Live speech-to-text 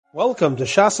Welcome to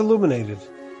Shas Illuminated.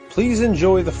 Please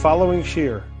enjoy the following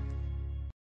shir.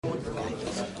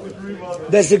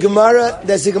 There's a Gemara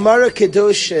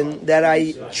Kedushin that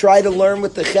I try to learn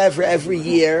with the Chevra every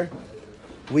year.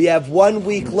 We have 1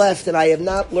 week left, and I have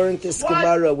not learned this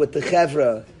Gemara with the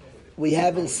Chevra. We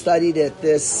haven't studied it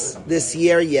this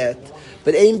year yet.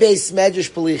 But Ein Beis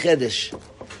Medrash B'li Chiddush.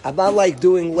 I'm not like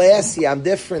doing last year. I'm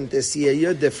different this year.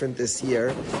 You're different this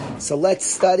year. So let's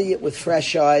study it with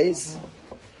fresh eyes.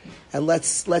 And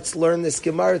let's learn this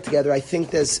Gemara together. I think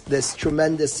there's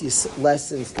tremendous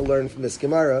lessons to learn from this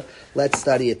Gemara. Let's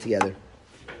study it together.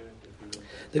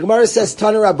 The Gemara says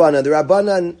Tanu Rabbanan. The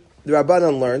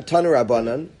Rabbanan learned Tanu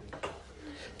Rabbanan.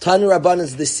 Tanu Rabbanan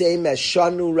is the same as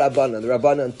Shanu Rabbanan. The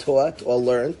Rabbanan taught or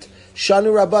learned.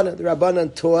 Shanu Rabbanan. The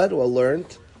Rabbanan taught or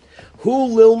learned. Hu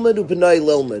lilmad u'bnai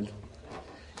lilmad.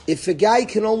 If a guy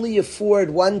can only afford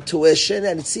one tuition,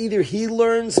 and it's either he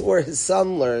learns or his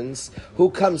son learns, who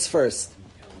comes first?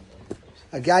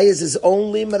 A guy is his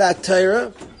only Midat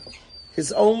Torah,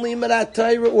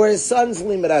 or his son's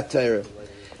Midat Torah.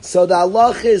 So the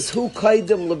halach is who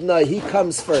kaidem libnai, he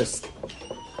comes first.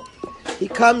 He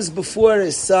comes before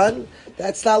his son.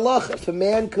 That's the halach. If a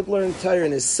man could learn Torah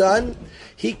and his son,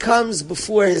 he comes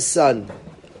before his son.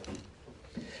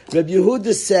 Rabbi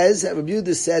Yehuda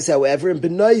says, however, in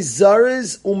B'nai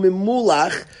Zaris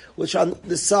Umimulach, which on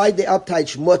the side they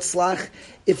uptight Mutzlach,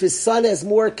 if his son has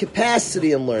more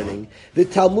capacity in learning, the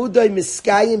Talmudai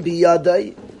Miskayim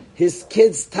Biyadai, his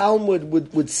kid's Talmud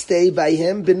would stay by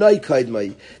him, B'nai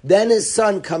Kaidmai, then his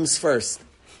son comes first.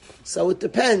 So it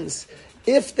depends.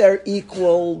 If they're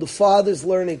equal, the father's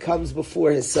learning comes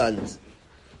before his son's.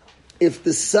 If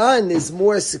the son is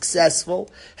more successful,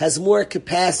 has more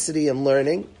capacity in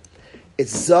learning,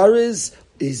 it's Zariz,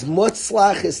 his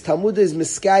Mutzlach, his Talmud is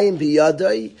Miskayim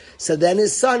Biyadai, so then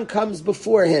his son comes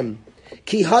before him.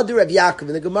 Ki Hadu Rav Yaakov,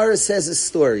 and the Gemara says a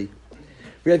story.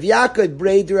 Rav Yaakov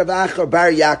braid Rav Acha bar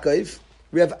Yaakov.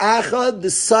 Rav Acha, the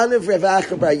son of Rav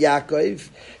Acha bar Yaakov,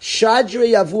 Shadre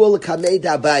Yavul Kamed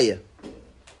Abaya.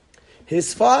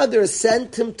 His father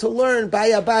sent him to learn by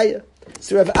Abaya.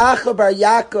 So Rav Acha bar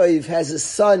Yaakov has a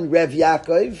son, Rav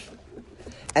Yaakov,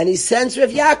 and he sends Rav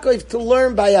Yaakov to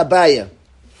learn by Abaya.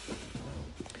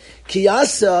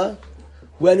 Kiyasa,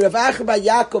 when Rav Acha bar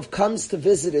Yaakov comes to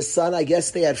visit his son, I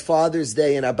guess they had Father's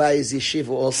Day in Abaya's yeshiva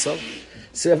also.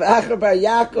 So Rav Acha bar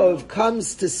Yaakov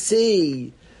comes to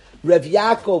see Rav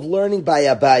Yaakov learning by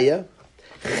Abaya.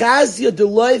 Chazya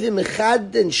deloivim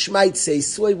echad and shmaitzei,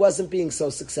 so he wasn't being so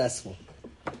successful.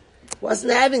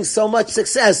 Wasn't having so much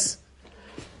success.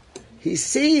 He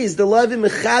sees the Levi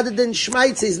Mechadad and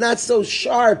Shmaitz, he's not so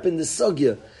sharp in the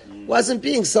Sugya. Wasn't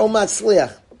being so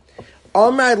matzliach.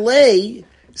 Omar Lei,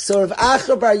 so Rav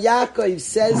Acha bar Yaakov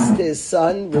says to his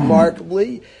son,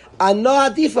 remarkably, Ana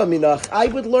adifa minach, I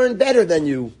would learn better than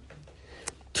you.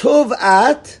 Tuv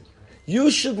at,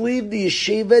 you should leave the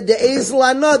yeshiva, the ezel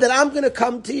ana, that I'm going to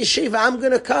come to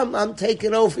yeshiva, I'm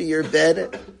taking over your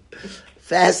bed.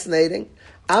 Fascinating.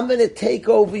 I'm going to take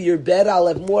over your bed. I'll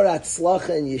have more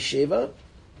atzlacha in yeshiva.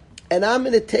 And I'm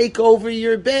going to take over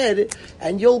your bed.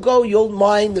 And you'll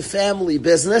mind the family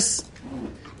business.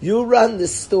 You run the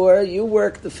store. You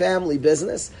work the family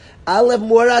business. I'll have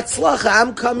more atzlacha.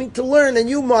 I'm coming to learn and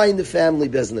you mind the family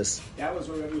business. That was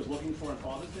what he was looking for in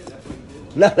Father's Day? That's what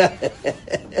he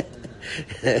did?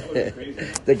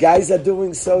 No. The guys are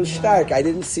doing so stark. I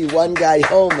didn't see one guy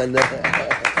home and...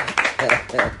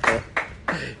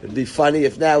 It'd be funny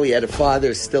if now he had a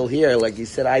father still here, like he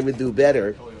said, I would do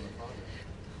better.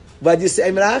 What'd you say,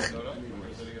 Menach?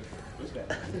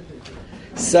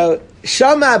 So,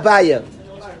 Shama Abaya.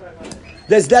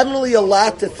 There's definitely a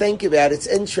lot to think about. It's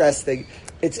interesting.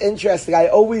 I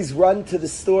always run to the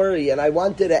story, and I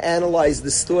wanted to analyze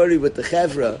the story with the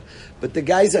Chevra, but the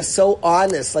guys are so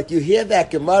honest. Like, you hear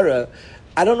that Gemara,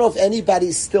 I don't know if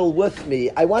anybody's still with me.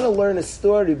 I want to learn a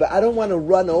story, but I don't want to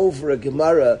run over a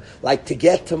Gemara, like to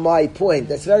get to my point.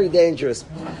 That's very dangerous.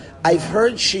 I've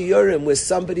heard shiurim where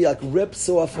somebody like rips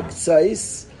off a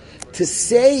ksais to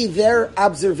say their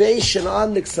observation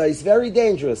on the ksais. Very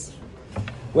dangerous.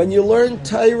 When you learn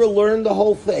Torah, learn the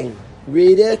whole thing.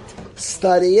 Read it,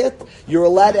 study it. You're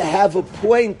allowed to have a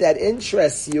point that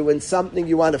interests you and something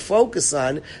you want to focus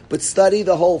on, but study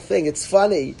the whole thing. It's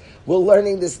funny. We're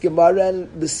learning this Gemara,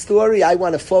 and the story I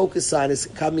want to focus on is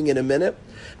coming in a minute.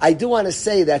 I do want to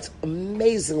say that's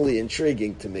amazingly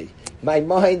intriguing to me. My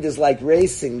mind is like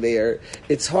racing there.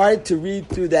 It's hard to read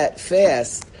through that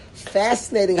fast.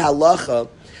 Fascinating halacha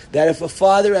that if a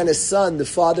father and a son, the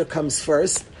father comes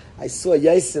first. I saw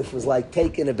Yosef was like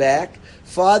taken aback.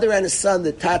 Father and a son,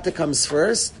 the tata comes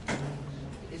first.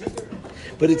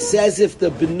 But it says if the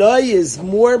B'nai is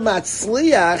more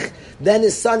matzliach, then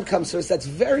his son comes first. That's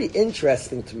very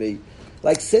interesting to me.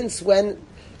 Like, since when,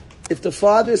 if the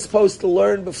father is supposed to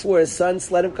learn before his son,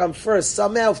 let him come first.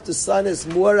 Somehow, if the son is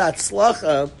more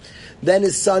atzlacha, then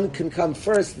his son can come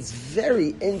first. It's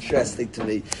very interesting to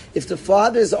me. If the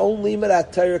father's own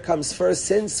limud Torah comes first,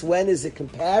 since when is it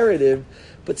comparative?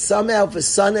 But somehow, if a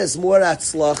son has more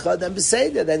atzlacha, then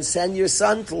beseder, then send your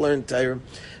son to learn Torah.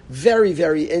 Very,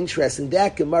 very interesting.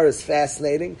 That Gemara is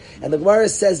fascinating. And the Gemara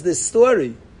says this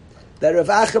story, that Rav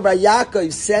Acha bar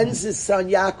Yaakov sends his son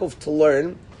Yaakov to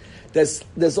learn. There's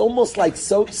almost like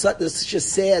there's such a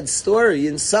sad story.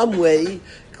 In some way,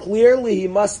 clearly he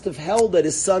must have held that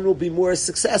his son will be more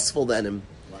successful than him.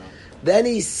 Wow. Then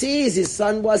he sees his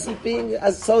son wasn't being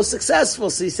so successful,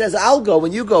 so he says, I'll go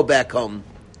when you go back home.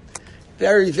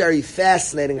 Very, very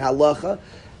fascinating halacha.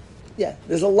 Yeah,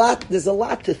 there's a lot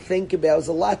to think about, there's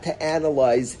a lot to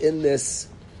analyze in this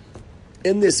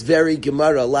very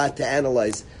Gemara, a lot to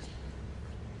analyze.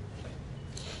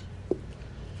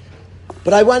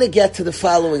 But I want to get to the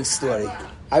following story.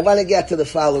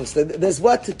 There's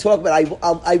what to talk about.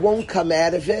 I won't come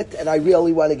out of it, and I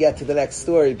really want to get to the next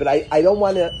story. But I don't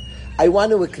want to. I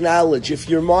want to acknowledge, if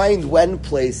your mind went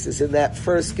places in that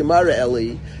first Gemara,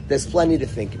 Eli, there's plenty to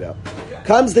think about.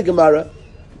 Comes the Gemara,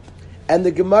 and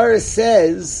the Gemara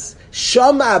says,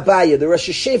 Shama Abaya, the Rosh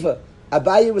Hashiva.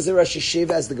 Abaya was a Rosh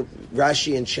Hashiva, as the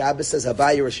Rashi in Shabbos says,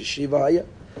 Abaya Rosh Hashiva.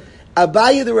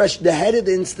 Abaya, the head of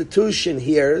the institution,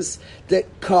 hears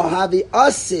that Kohavi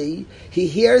Asi, he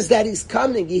hears that he's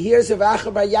coming. He hears of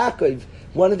Acha bar Yaakov,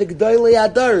 one of the G'dolei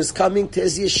Adar, coming to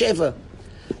his yeshiva.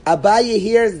 Abaya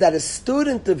hears that a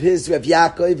student of his, Rav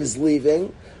Yaakov, is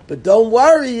leaving, but don't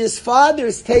worry, his father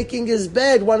is taking his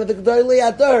bed. One of the G'dolei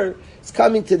Adar is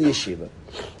coming to the yeshiva.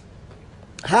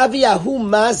 Havi Ahu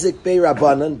Mazik Bei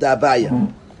Rabbanan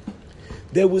D'Abaya.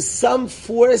 There was some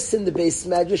force in the Beis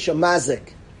Medrash, a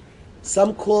Mazik.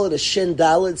 Some call it a Shin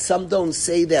Daled. Some don't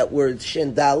say that word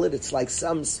Shin Daled. It's like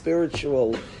some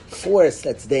spiritual force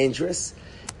that's dangerous.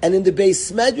 And in the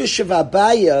Beis Medrash of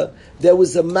Abaya, there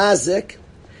was a Mazik.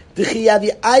 If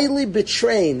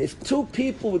two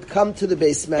people would come to the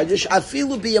Beis Medrash,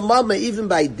 afilu biyamama, even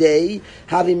by day,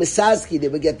 havi misazki, they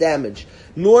would get damaged.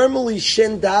 Normally,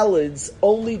 Shin Daleds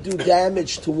only do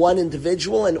damage to one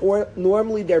individual, and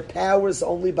normally their powers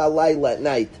only by layla at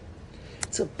night.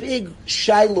 It's a big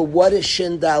shaila what a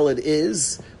Shin Daled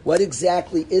is. What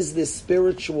exactly is this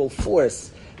spiritual force,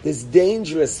 this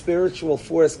dangerous spiritual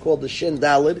force called the Shin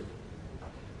Daled?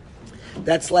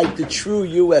 That's like the true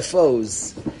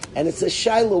UFOs. And it's a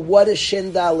shaila what a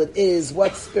Shin Daled is,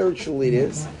 what spiritually it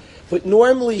is. But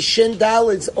normally Shin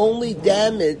Daleds only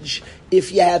damage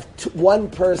if you have one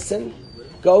person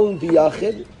going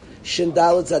biyachid. Shin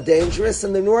Daleds are dangerous,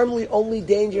 and they're normally only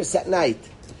dangerous at night.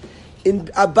 In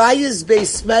Abaya's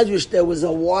Beis Medrash, there was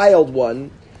a wild one.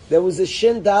 There was a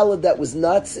Shin Daled that was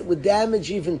nuts. It would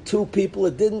damage even two people.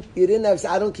 You didn't have,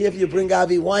 I don't care if you bring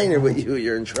Avi Weiner with you,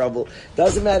 you're in trouble.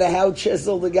 Doesn't matter how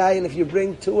chiseled the guy, and if you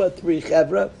bring 2 or 3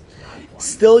 chevra,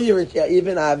 still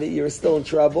even Avi, you're still in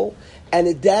trouble. And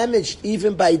it damaged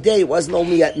even by day, it wasn't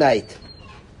only at night.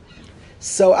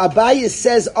 So Abaya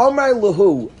says, Omar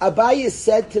Lahu, Abaya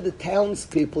said to the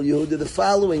townspeople, Yehuda, the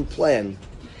following plan.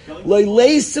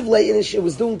 It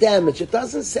was doing damage. It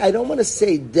doesn't say, I don't want to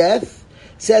say death.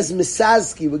 It says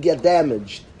Misazki would get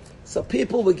damaged. So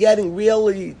people were getting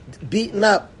really beaten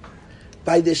up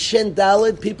by the Shin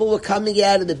Daled. People were coming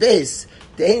out of the base.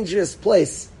 Dangerous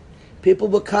place. People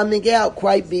were coming out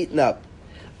quite beaten up.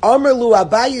 Amar Lu,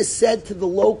 Abaya said to the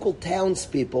local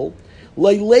townspeople,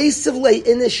 Nobody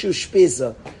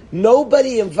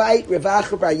invite Rav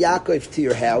Acha bar Yaakov to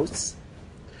your house.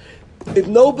 If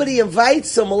nobody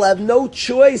invites him, we'll have no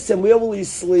choice, and where will he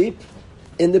sleep?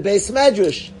 In the Beis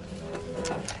Medrash.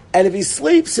 And if he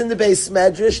sleeps in the Beis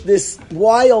Medrash, this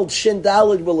wild Shin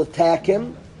Daled will attack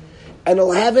him, and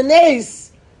he'll have an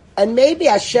ace, and maybe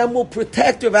Hashem will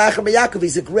protect Rav Acha bar Yaakov.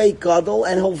 He's a great gadol,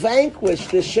 and he'll vanquish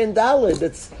the Shin Daled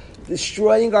that's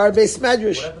destroying our Beis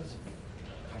Medrash. What happens?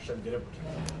 Hashem did it.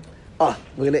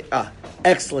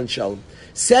 Excellent shalom.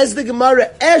 Says the Gemara,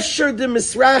 Esher de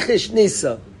Misrachish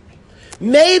Nisa.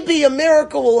 Maybe a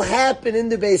miracle will happen in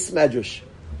the Beis Medrash.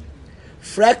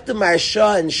 Frek the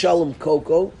Marsha and Shalom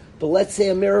Koko, but let's say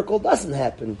a miracle doesn't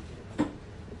happen.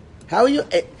 How are you?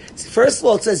 First of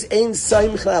all, it says Ein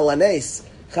Saimcha al Anes.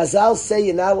 Chazal say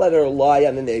you're not allowed to rely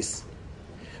on an ace.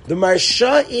 The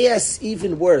Marsha is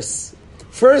even worse.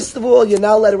 First of all, you're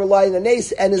not allowed to rely on an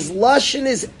ace, and his lashon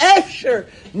is Esher.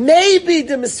 Maybe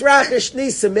the Misrachish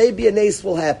Nisa, maybe an ace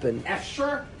will happen.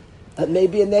 Esher?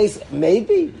 Maybe a nace,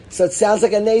 maybe. So it sounds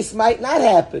like a nace might not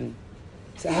happen.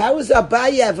 So how does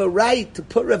Abaye have a right to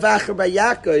put Rav Acher bar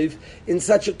Yaakov in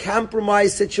such a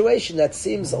compromised situation? That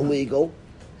seems illegal.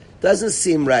 Doesn't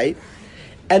seem right.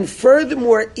 And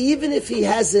furthermore, even if he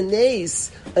has a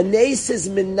nace is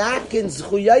minakin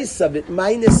zchuyasav, it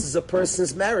minuses a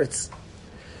person's merits.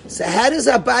 So how does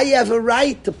Abaye have a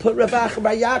right to put Rav Acher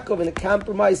bar Yaakov in a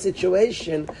compromised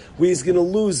situation where he's going to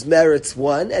lose merits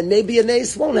one, and maybe a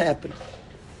nace won't happen?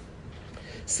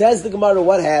 Says the Gemara,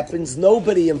 what happens?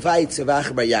 Nobody invites Rav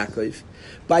Acher bar Yaakov.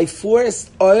 By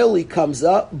forced oil, he comes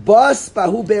up. Bas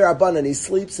bahu be'Rabbanan, he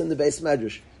sleeps in the Beis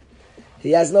Medrash.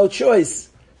 He has no choice.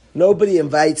 Nobody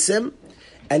invites him,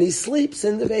 and he sleeps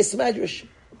in the Beis Medrash.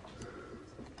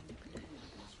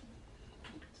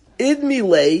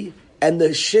 Idmilei, and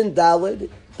the Shin Daled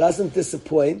doesn't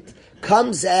disappoint,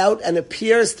 comes out and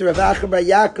appears to Rav Acher bar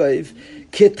Yaakov,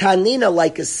 kitanina,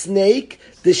 like a snake,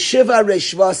 the Shiva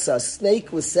Reshvasa,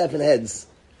 snake with 7 heads.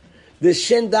 The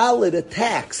Shin Daled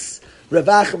attacks Rav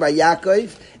Acher bar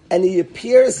Yaakov, and he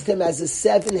appears to him as a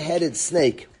 7-headed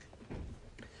snake.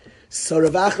 So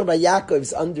Rav Acher bar Yaakov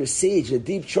is under siege, in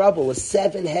deep trouble. A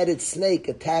 7-headed snake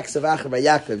attacks Rav Acher bar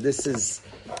Yaakov. This is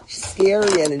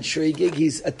scary and intriguing.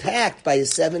 He's attacked by a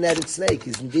 7-headed snake.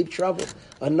 He's in deep trouble.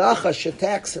 A nachash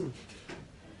attacks him.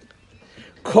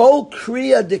 Kol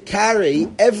kriya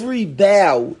dekari, every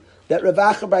bow that Rav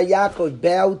Acher bar Yaakov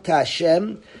bowed to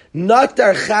Hashem,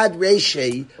 natar chad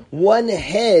reshe, one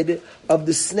head of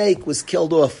the snake was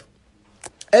killed off.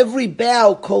 Every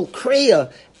bow, kol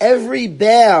kriya, every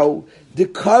bow,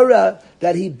 dekara,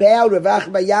 that he bowed Rav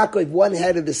Acher bar Yaakov, one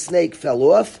head of the snake fell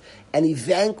off, and he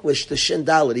vanquished the Shin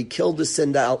Daled. He killed the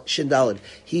Shin Daled.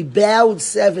 He bowed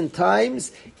 7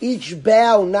 times. Each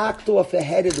bow knocked off a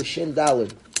head of the Shin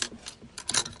Daled.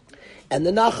 And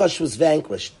the Nachash was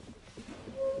vanquished.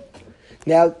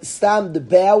 Now, Stam, the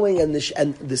bowing and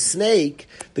the snake,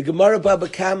 the Gemara Baba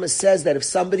Kama says that if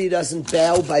somebody doesn't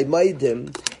bow by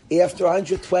Maidim, after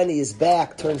 120, his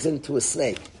back turns into a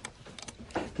snake.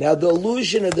 Now, the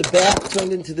illusion of the back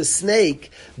turned into the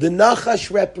snake, the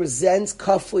Nachash represents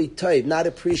Kafui Toiv, not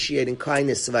appreciating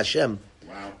kindness of Hashem.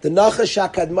 Wow. The Nachash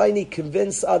HaKadmaini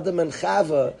convinced Adam and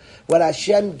Chava, what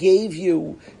Hashem gave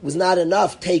you was not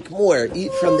enough, take more,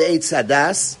 eat from the Eitz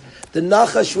Hadas. The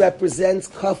Nachash represents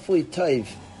Kafui Toiv.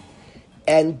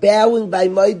 And bowing by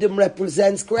Maidim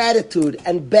represents gratitude.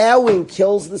 And bowing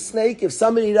kills the snake. If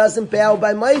somebody doesn't bow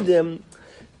by Maidim,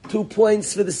 2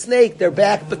 points for the snake, their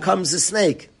back becomes a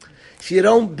snake. If you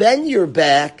don't bend your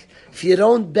back, if you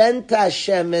don't bend to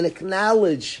Hashem and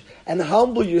acknowledge and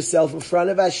humble yourself in front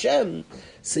of Hashem,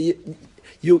 so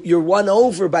you're won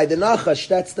over by the Nachash.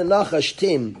 That's the Nachash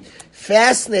team.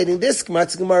 Fascinating. This Gemara,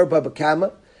 it's Gemara Baba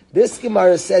Kama. This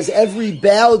Gemara says every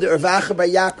bow that Rav Acher bar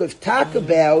Yaakov Taka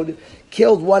bowed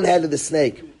killed one head of the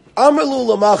snake. Amar lu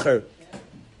lamacher.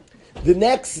 The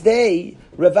next day,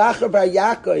 Rav Acher bar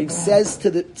Yaakov says to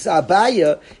the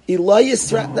Abaye,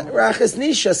 Ilayis rachas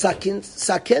nisha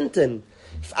sakinten.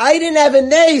 If I didn't have a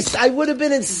nace, I would have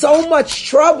been in so much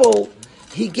trouble.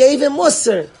 He gave him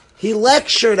musar. He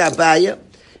lectured Abaye,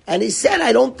 and he said,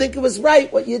 I don't think it was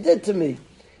right what you did to me.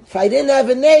 If I didn't have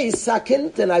a nace,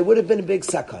 sakinten, I would have been a big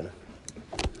sakana.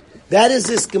 That is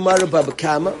this Gemara Baba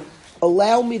Kama.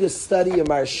 Allow me to study a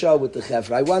Marsha with the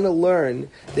Chevra. I want to learn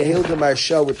the Hilda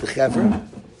Marsha with the Chevra.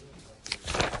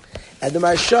 And the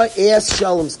Marsha asks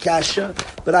Shalom's Kasha,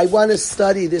 but I want to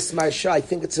study this Marsha. I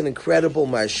think it's an incredible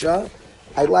Marsha.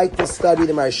 I'd like to study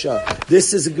the Marsha.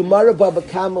 This is a Gemara Baba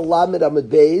Kama Lamed Amud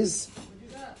Beis.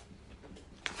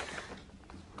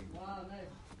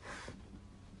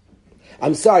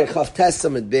 I'm sorry, Chavtes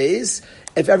Amud Beis.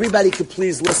 If everybody could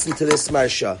please listen to this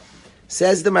Marsha.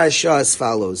 Says the Marsha as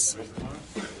follows.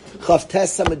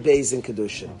 Chavtes Amud Beis in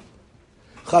Kedushin.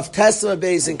 Chavtes Amud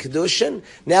Beis in Kedushin.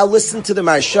 Now listen to the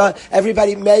Marsha.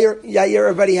 Everybody, Meir, Yair,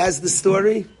 everybody has the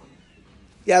story?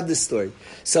 You have the story.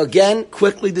 So again,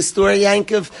 quickly the story,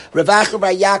 Yankov. Rav Acher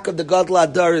bar Yaakov, the Gadol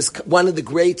Adar, is one of the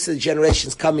greats of the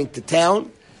generations coming to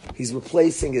town. He's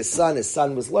replacing his son. His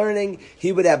son was learning.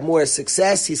 He would have more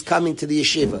success. He's coming to the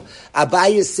yeshiva.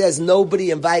 Abaye says nobody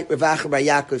invite Rav Acher bar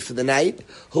Yaakov for the night.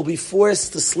 He'll be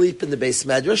forced to sleep in the Beis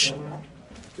Medrash.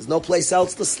 There's no place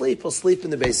else to sleep. He'll sleep in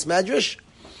the Beis Medrash.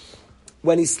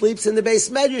 When he sleeps in the Beis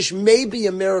Medrash, maybe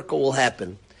a miracle will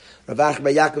happen. Rav Acher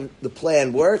bar Yaakov, the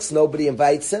plan works. Nobody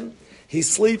invites him. He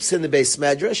sleeps in the Beis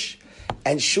Medrash.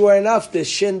 And sure enough, the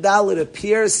Shin Dalet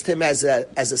appears to him as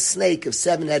a snake, a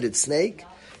 7-headed snake.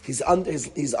 He's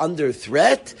under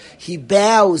threat. He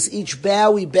bows. Each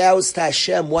bow he bows to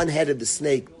Hashem. One head of the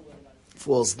snake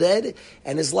falls dead,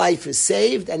 and his life is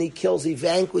saved. And he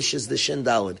vanquishes the Shin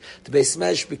Dalet. The Beis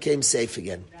Medrash became safe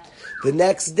again. The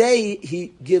next day,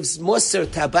 he gives Musar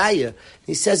Tabaya.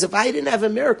 He says, if I didn't have a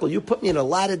miracle, you put me in a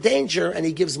lot of danger, and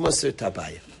he gives Musar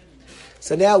Tabaya.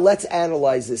 So now let's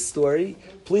analyze this story.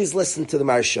 Please listen to the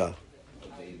Marsha.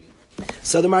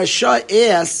 So the Marsha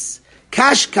asks,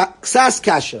 Ksas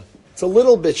Kasha. It's a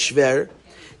little bit shver.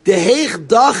 Deheich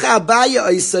dacha Abaya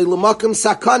oisay l'makom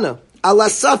sakana. Ala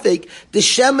safek,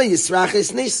 d'shema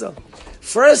yisraches nisa.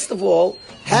 First of all,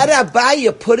 had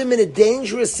Abaya put him in a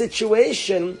dangerous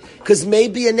situation, because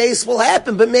maybe an ace will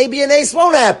happen, but maybe an ace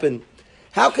won't happen.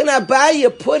 How can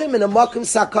Abaya put him in a makom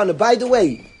sakana? By the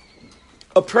way,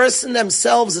 a person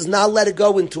themselves is not let to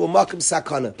go into a makom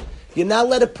sakana. You're not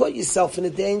let to put yourself in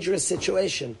a dangerous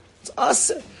situation. It's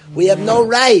us. We have no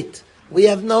right. We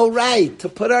have no right to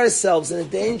put ourselves in a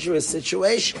dangerous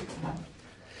situation.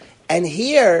 And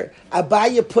here,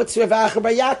 Abaya puts Rav Acha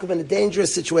bar Yaakov in a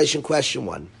dangerous situation, question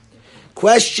 1.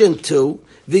 Question 2,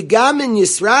 V'gamin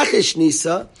yisrachish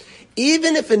nisa,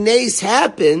 even if a nace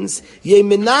happens, he'll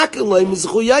lose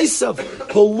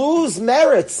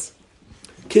merits.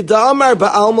 Kedamar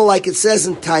ba'alma, like it says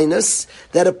in Tainus,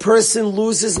 that a person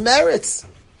loses merits.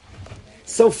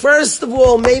 So first of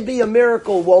all, maybe a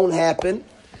miracle won't happen.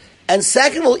 And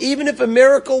second of all, even if a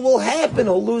miracle will happen,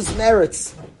 he'll lose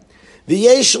merits.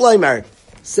 V'yesh loymar,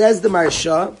 says the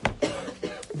Marsha,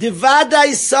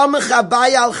 Divadai samach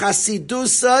Abaya al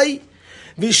chasidusai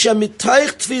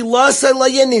v'shamitoich tfilasai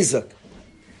layenizak.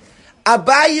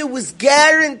 Abaya was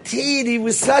guaranteed, he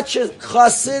was such a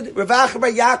chassid, Rav Acha bar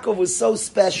Yaakov was so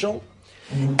special,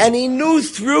 and he knew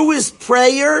through his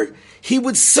prayer he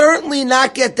would certainly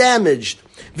not get damaged.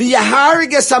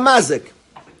 V'yaharig es hamazik.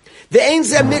 V'ein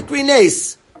zeh mikri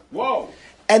nes. Whoa.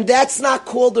 And that's not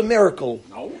called a miracle.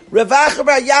 No. Rav Acha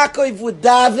bar Yaakov would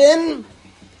daven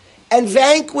and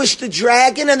vanquish the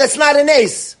dragon, and that's not an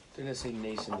ace. Didn't it say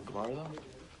nace in the Gemara though?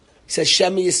 He says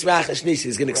Shemi Yisrachish Nisi.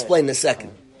 He's going to explain in a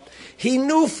second. He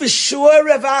knew for sure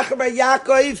Rav Acha bar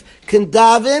Yaakov can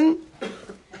daven.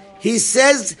 He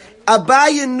says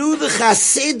Abaya knew the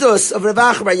chasidus of Rav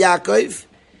Acha bar Yaakov,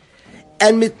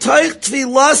 and mitoich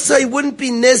tfilasah he wouldn't be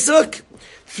nizuk.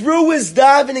 Through his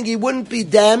davening he wouldn't be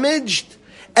damaged,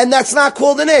 and that's not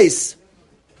called an ace.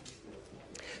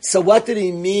 So what did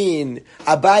he mean?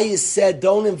 Abaye said,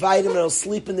 don't invite him and he'll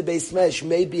sleep in the Beis Medrash.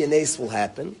 Maybe an ace will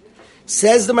happen.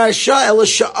 Says the Marsha,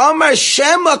 Elisha Amar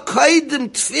Shema Kaidim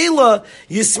Tfila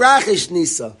Yisrachish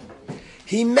Nisa.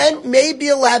 He meant maybe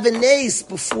he'll have an ace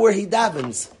before he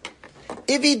davens.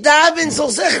 If he davens, he'll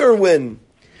zecher win.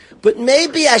 But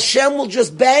maybe Hashem will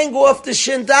just bang off the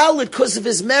Shindalit because of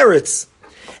his merits.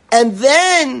 And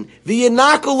then the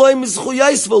Yinakoloi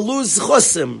Mizchuyais will lose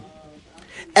Chosim.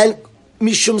 And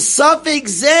Mishum Safek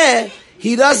Zeh,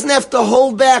 he doesn't have to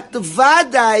hold back the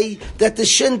Vadai that the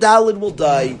Shindalit will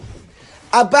die.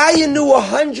 Abaya knew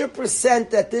 100%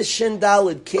 that this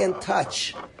Shindalit can't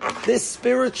touch. This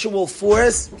spiritual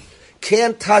force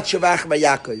can't touch Rav Acha bar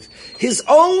Yaakov. His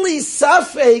only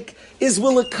Safek is,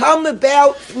 will it come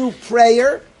about through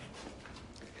prayer?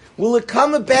 Will it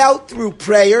come about through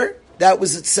prayer? That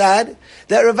was it said.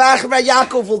 That Rav Acha bar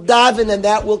Yaakov will daven and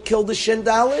that will kill the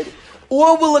Shindalit?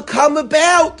 Or will it come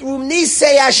about through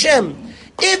Nisei Hashem?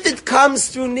 If it comes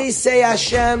through Nisei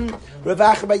Hashem, Rav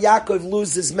Acha bar Yaakov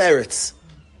loses merits.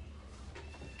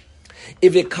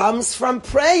 If it comes from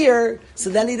prayer, so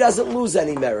then he doesn't lose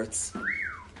any merits.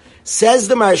 Says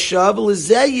the Marsha,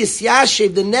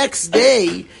 the next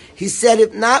day, he said,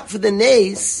 if not for the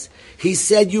nace, he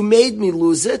said, you made me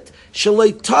lose it.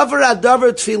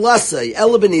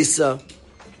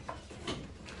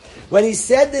 When he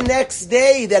said the next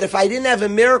day that if I didn't have a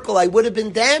miracle, I would have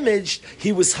been damaged,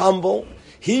 he was humble.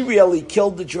 He really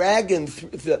killed the dragon.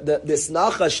 This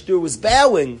Nachash was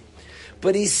bowing.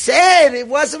 But he said it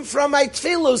wasn't from my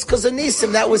tefillos because of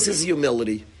Nisim. That was his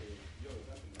humility.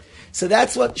 So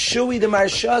that's what Shui the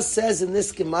Marsha says in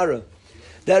this Gemara.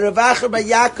 That Rav Acha bar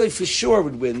Yaakov for sure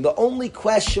would win. The only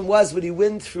question was, would he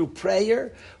win through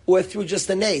prayer or through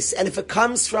just an ace? And if it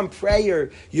comes from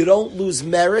prayer, you don't lose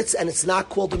merits, and it's not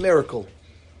called a miracle.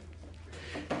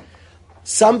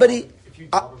 Somebody,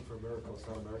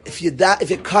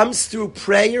 if it comes through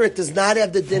prayer, it does not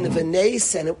have the din of an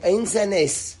ace, and it ain't an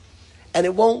ace, and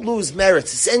it won't lose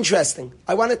merits. It's interesting.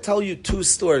 I want to tell you two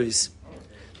stories.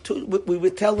 We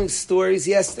were telling stories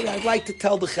yesterday. I'd like to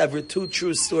tell the Chevra two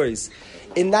true stories.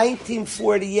 In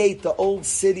 1948, the old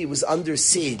city was under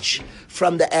siege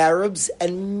from the Arabs,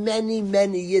 and many,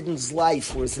 many Yidden's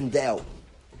life was in doubt.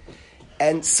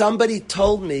 And somebody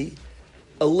told me,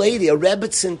 a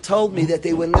Rebbetzin told me that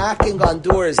they were knocking on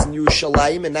doors in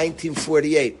Yerushalayim in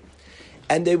 1948.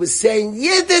 And they were saying,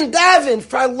 Yidden Davin,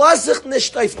 Farlazich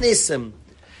Nishtayf Nisim.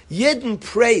 Yidden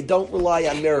pray, don't rely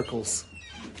on miracles.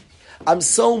 I'm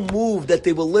so moved that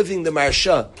they were living the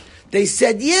Marsha. They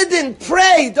said, Yidden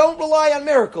pray, don't rely on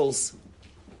miracles.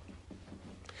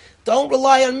 Don't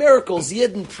rely on miracles,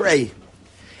 Yidden pray.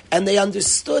 And they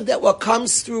understood that what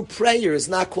comes through prayer is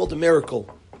not called a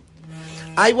miracle.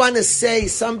 I want to say,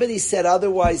 somebody said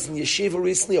otherwise in Yeshiva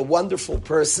recently, a wonderful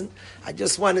person. I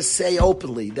just want to say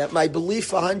openly that my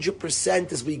belief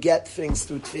 100% is we get things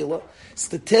through tefillah.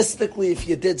 Statistically, if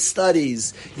you did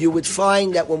studies, you would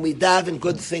find that when we daven,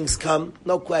 good things come,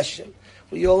 no question.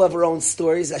 We all have our own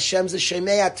stories. Hashem's a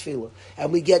shemei tefillah.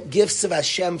 And we get gifts of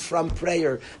Hashem from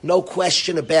prayer, no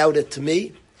question about it to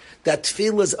me. That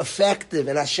tefillah is effective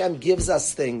and Hashem gives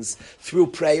us things through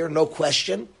prayer, no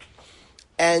question.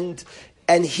 And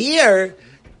here,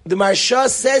 the Marsha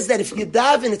says that if you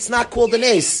daven, it's not called an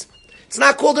ace. It's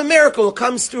not called a miracle. It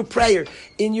comes through prayer.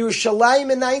 In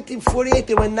Yerushalayim in 1948,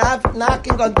 they were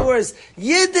knocking on doors.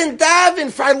 Yidden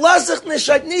daven, farlazach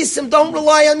nishad nisim, don't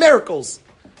rely on miracles.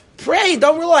 Pray,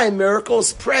 don't rely on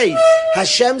miracles. Pray.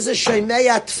 Hashem's a shemei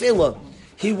tefillah.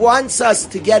 He wants us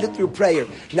to get it through prayer.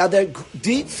 Now, they're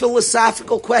deep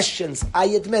philosophical questions. I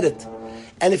admit it.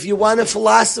 And if you want to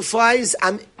philosophize,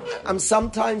 I'm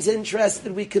sometimes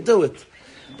interested. We could do it.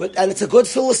 And it's a good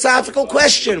philosophical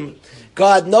question.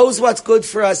 God knows what's good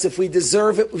for us. If we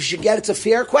deserve it, we should get it. It's a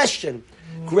fair question.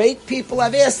 Great people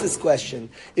have asked this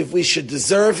question. If we should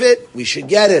deserve it, we should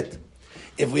get it.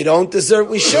 If we don't deserve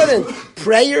it, we shouldn't.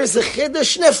 Prayer is a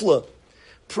chiddush nifla.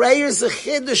 Prayer is a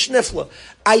chiddush nifla.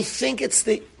 I think it's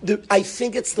the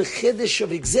chiddush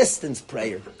of existence.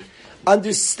 Prayer.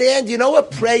 Understand? You know what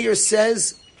prayer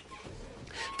says?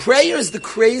 Prayer is the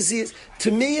craziest. To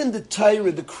me, in the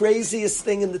Torah, the craziest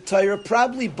thing in the Torah,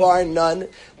 probably bar none,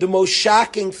 the most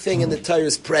shocking thing in the Torah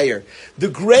is prayer. The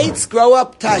greats grow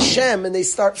up to Hashem and they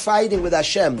start fighting with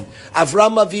Hashem.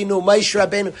 Avram Avinu, Moshe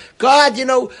Rabbeinu. God,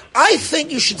 I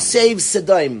think you should save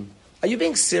Sodom. Are you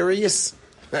being serious?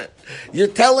 You're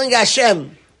telling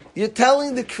Hashem. You're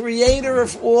telling the creator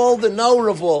of all, the knower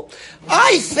of all.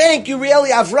 I think you really,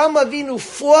 Avram Avinu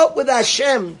fought with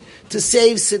Hashem to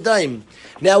save Sodom.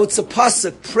 Now it's a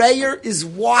pasuk. Prayer is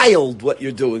wild what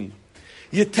you're doing.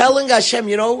 You're telling Hashem,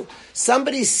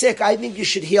 somebody's sick, I think you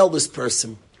should heal this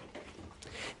person.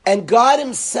 And God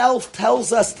himself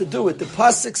tells us to do it. The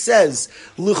pasuk says,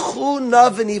 L'chu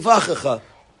na v'nivachecha.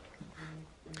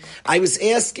 I was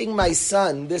asking my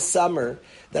son this summer,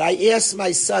 that I asked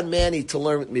my son Manny to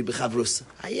learn with me b'chavrusa.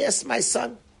 I asked my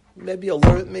son, maybe he'll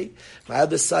learn with me. My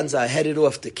other sons are headed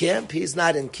off to camp. He's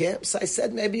not in camp. So I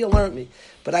said, maybe he'll learn with me.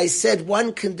 But I said,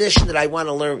 one condition that I want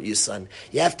to learn with you, son.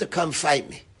 You have to come fight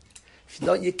me.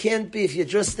 You can't be, if you're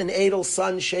just an idle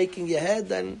son shaking your head,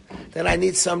 then I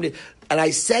need somebody. And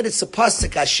I said, it's a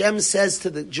pasuk. Hashem says to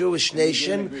the Jewish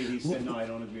nation. He said, no, I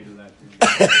don't agree to that.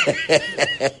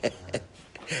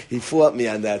 He fought me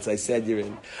on that, so I said you're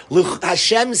in.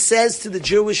 Hashem says to the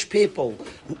Jewish people,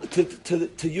 to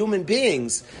human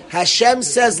beings, Hashem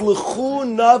says, L'chu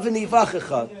na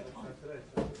v'nivachecha.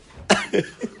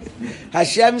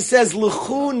 Hashem says,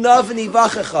 L'chu na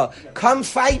v'nivachecha. Come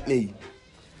fight me.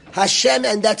 Hashem,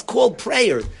 and that's called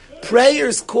prayer. Prayer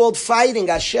is called fighting.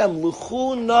 Hashem,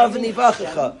 L'chu na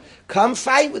v'nivachecha. Come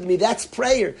fight with me. That's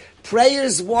prayer. Prayer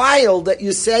is wild that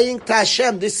you're saying to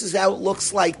Hashem, this is how it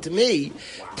looks like to me.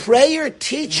 Prayer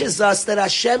teaches us that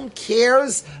Hashem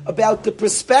cares about the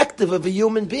perspective of a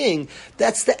human being.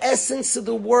 That's the essence of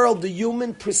the world. The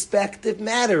human perspective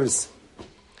matters.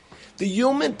 The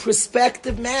human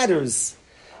perspective matters.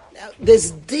 Now,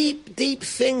 there's deep, deep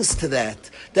things to that.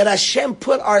 That Hashem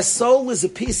put our soul as a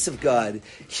piece of God.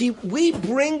 We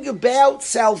bring about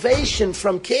salvation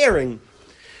from caring.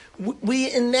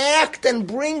 We enact and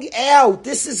bring out,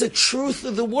 this is a truth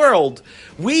of the world.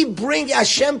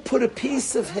 Hashem put a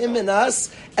piece of Him in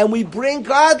us, and we bring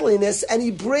godliness, and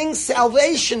He brings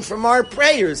salvation from our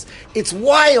prayers. It's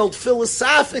wild,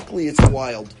 philosophically it's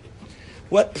wild.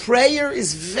 What prayer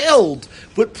is filled,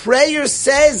 what prayer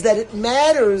says that it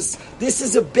matters, this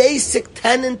is a basic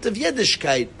tenet of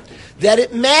Yiddishkeit, that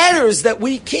it matters that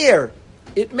we care.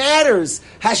 It matters.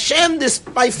 Hashem,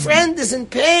 my friend is in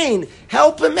pain.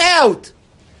 Help him out.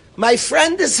 My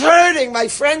friend is hurting. My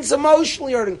friend's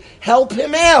emotionally hurting. Help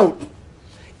him out.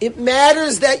 It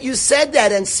matters that you said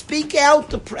that, and speak out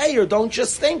the prayer. Don't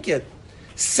just think it.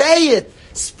 Say it.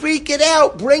 Speak it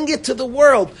out. Bring it to the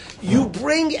world. You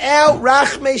bring out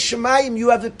Rachmei Shemayim.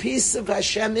 You have a piece of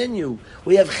Hashem in you.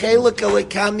 We have Chelek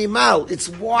Elikam Mimal. It's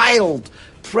wild.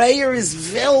 Prayer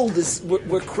is filled.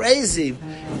 We're crazy.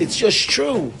 It's just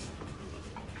true.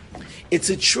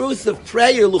 It's a truth of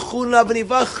prayer. L'chu na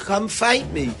v'nivach, come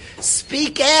fight me.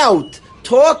 Speak out.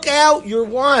 Talk out your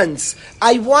wants.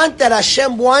 I want that.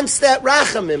 Hashem wants that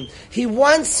rachamim. He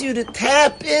wants you to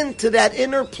tap into that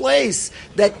inner place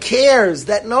that cares,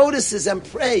 that notices, and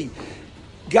pray.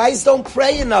 Guys don't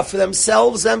pray enough for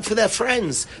themselves and for their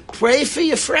friends. Pray for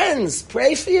your friends.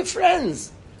 Pray for your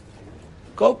friends.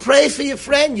 Go pray for your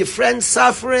friend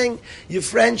suffering, your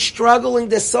friend struggling.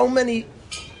 There's so many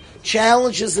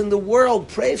challenges in the world.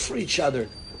 Pray for each other.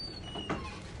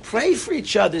 Pray for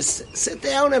each other. Sit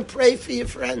down and pray for your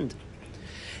friend.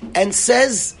 And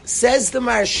says the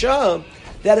Maharsha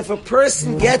that if a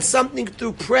person gets something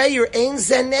through prayer, ein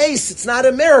zenes, it's not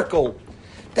a miracle.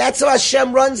 That's how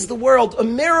Hashem runs the world. A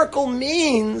miracle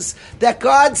means that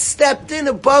God stepped in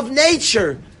above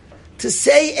nature. To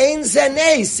say ein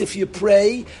zenes, if you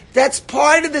pray, that's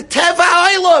part of the teva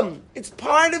olam. It's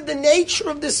part of the nature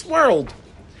of this world.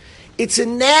 It's a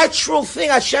natural thing.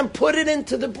 Hashem put it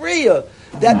into the Bria.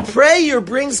 That prayer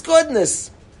brings goodness.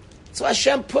 So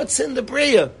Hashem puts in the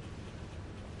Bria.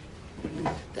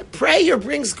 The prayer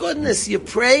brings goodness. You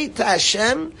pray to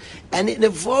Hashem, and it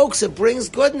evokes, it brings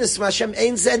goodness from Hashem.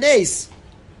 Ein zenes.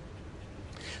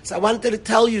 So I wanted to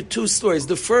tell you two stories.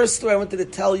 The first story I wanted to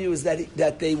tell you is that in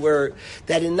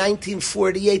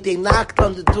 1948 they knocked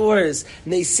on the doors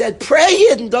and they said, "Pray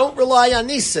it and don't rely on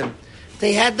Nisim."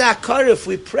 They had that car. If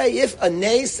we pray, if a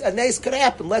nace could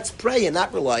happen, let's pray and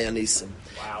not rely on Nisim.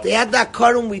 Wow. They had that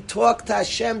car when we talk to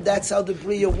Hashem. That's how the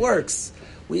Bria works.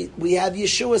 We have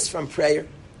Yeshuas from prayer.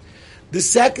 The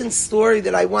second story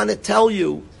that I want to tell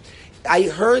you, I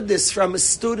heard this from a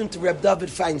student of Reb David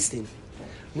Feinstein.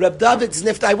 Reb David's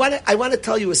nifta. I want to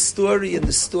tell you a story in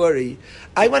the story.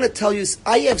 I want to tell you,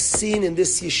 I have seen in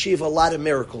this yeshiva a lot of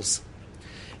miracles.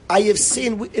 I have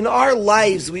seen, in our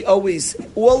lives,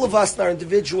 all of us in our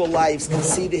individual lives can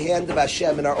see the hand of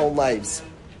Hashem in our own lives.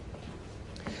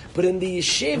 But in the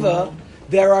yeshiva,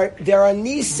 there are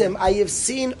nisim. I have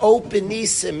seen open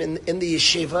nisim in the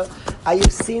yeshiva. I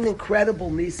have seen incredible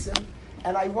nisim.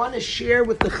 And I want to share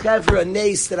with the Chevra a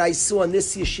nace that I saw in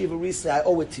this yeshiva recently. I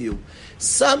owe it to you.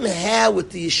 Somehow with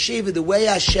the yeshiva, the way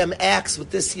Hashem acts with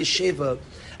this yeshiva,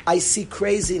 I see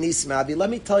crazy nisim. Avi,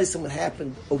 let me tell you something that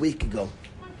happened a week ago.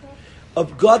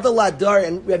 Of Gadol Adar,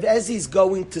 and Rav Ezi is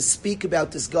going to speak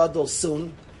about this Gadol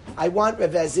soon. I want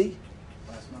Rav Ezi.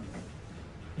 Last Monday.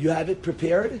 You have it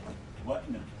prepared? What?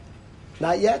 No.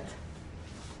 Not yet?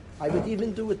 I would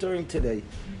even do it during today.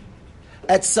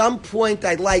 At some point,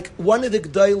 I'd like, one of the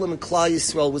G'dolim in Klal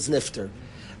Yisrael was Nifter.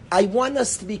 I want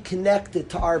us to be connected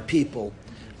to our people.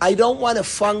 I don't want to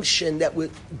function that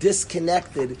we're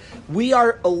disconnected. We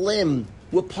are a limb.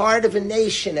 We're part of a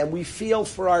nation, and we feel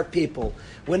for our people.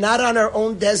 We're not on our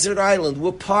own desert island.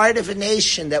 We're part of a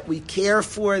nation that we care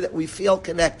for, that we feel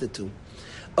connected to.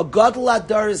 A Gadol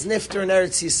Adar is Nifter in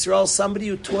Eretz Yisrael, somebody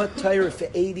who taught Torah for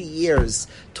 80 years,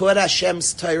 taught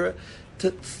Hashem's Torah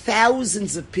to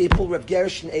thousands of people, Reb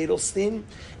Gershon Edelstein.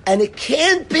 And it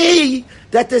can't be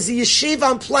that there's a yeshiva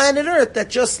on planet Earth that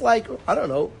just like, I don't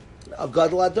know, a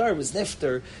Gadol Adar was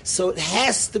Nifter. So it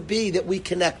has to be that we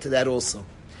connect to that also.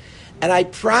 And I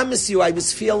promise you, I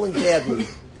was feeling badly.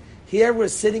 Here we're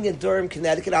sitting in Durham,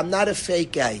 Connecticut. I'm not a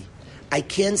fake guy. I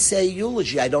can't say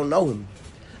eulogy. I don't know him.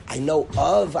 I know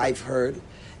of, I've heard.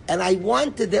 And I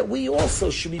wanted that we also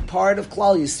should be part of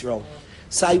Klal Yisrael.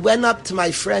 So I went up to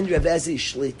my friend Rav Ezi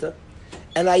Shlita,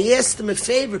 and I asked him a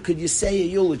favor, could you say a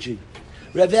eulogy?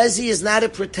 Rav Ezi is not a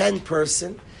pretend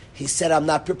person. He said, I'm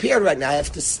not prepared right now. I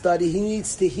have to study. He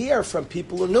needs to hear from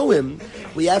people who knew him.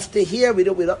 We have to hear.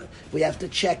 We have to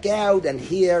check out and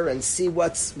hear and see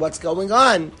what's going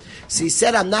on. So he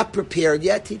said, I'm not prepared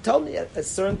yet. He told me at a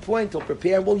certain point he'll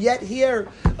prepare. And we'll yet hear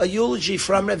a eulogy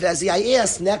from Rav Ezi. I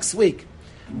asked next week.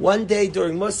 One day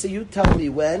during Musa, you tell me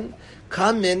when.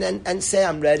 Come in and say,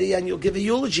 I'm ready, and you'll give a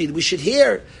eulogy. We should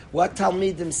hear what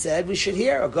Talmidim said. We should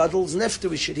hear a Gadol's Nifter.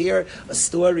 We should hear a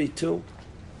story too.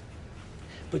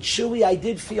 But Shui, I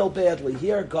did feel badly.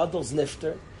 Here, Gadol's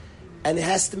Nifter, and it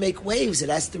has to make waves. It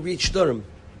has to reach Durham.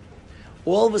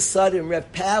 All of a sudden,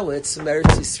 Reb Powitz from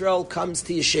Eretz Yisrael comes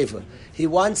to Yeshiva. He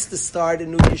wants to start a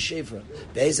new Yeshiva.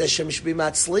 Be'ez Hashem shbi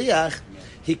matzliach.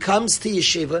 He comes to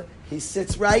Yeshiva. He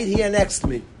sits right here next to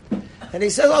me. And he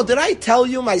says, oh, did I tell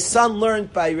you my son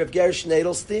learned by Reb Gershon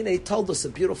Edelstein? And he told us a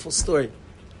beautiful story.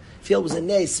 I feel it was a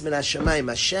nes min Hashemayim.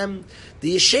 Hashem,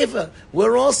 the Yeshiva,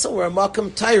 we're a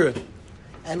Makam Torah.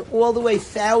 And all the way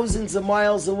thousands of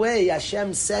miles away,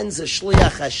 Hashem sends a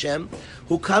Shliach Hashem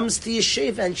who comes to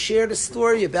Yeshiva and shared a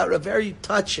story about a very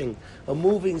touching, a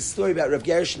moving story about Reb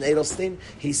Gershon Edelstein.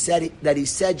 He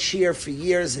said shir for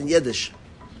years in Yiddish.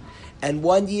 And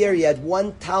one year he had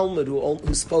one Talmud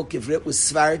who spoke Ivrit, was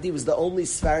Svardi, was the only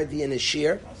Svardi in his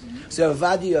shir. So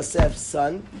Avadi Yosef's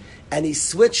son. And he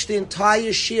switched the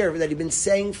entire shir that he'd been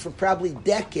saying for probably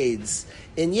decades.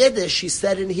 In Yiddish, he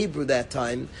said in Hebrew that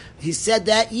time. He said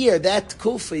that year, that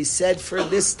kufa, he said for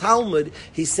this Talmud,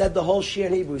 he said the whole shir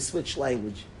in Hebrew. He switched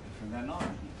language. From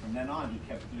then on, he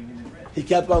kept doing it in red. He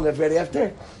kept going right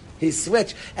after. He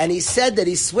switched. And he said that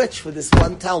he switched for this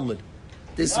one Talmud.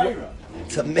 It's an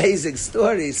amazing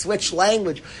story. He switched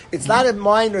language. It's not a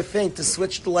minor thing to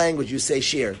switch the language. You say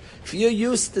shir. If you're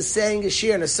used to saying a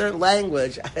shir in a certain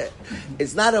language,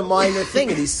 it's not a minor thing.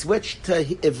 And he switched to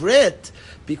Ivrit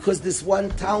because this one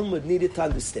Talmud needed to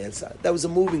understand. So that was a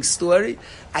moving story.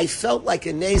 I felt like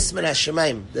a Nes min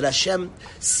Hashemayim, that Hashem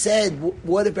said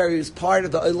Waterbury was part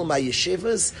of the Olam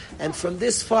HaYeshivas, and from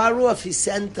this far off, he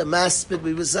sent a maspid,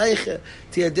 we were zeicha,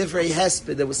 to a divrei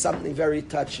hesped. There was something very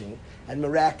touching and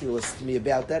miraculous to me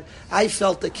about that. I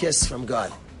felt a kiss from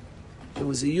God. It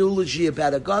was a eulogy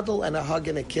about a gadol and a hug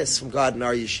and a kiss from God in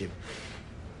our yeshiva.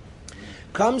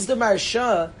 Comes the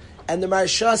Marsha, and the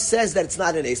Marsha says that it's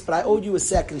not an ace, but I owed you a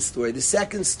second story. The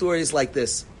second story is like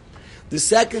this. The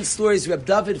second story is Reb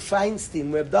David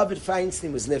Feinstein. Reb David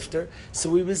Feinstein was nifter, so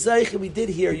we did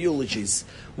hear eulogies.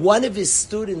 One of his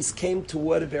students came to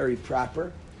Waterbury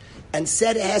proper and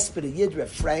said a hesped, a Yid, Reb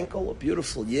Frankel, a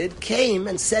beautiful Yid, came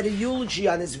and said a eulogy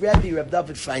on his Rebbe, Reb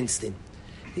David Feinstein.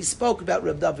 He spoke about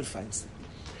Reb David Feinstein.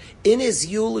 In his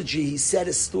eulogy, he said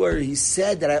a story. He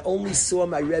said that I only saw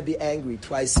my Rebbe angry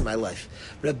twice in my life.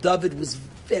 Reb David was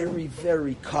very,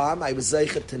 very calm. I was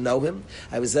zeicha to know him.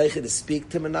 I was zeicha to speak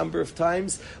to him a number of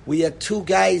times. We had two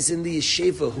guys in the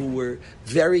yeshiva who were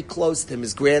very close to him.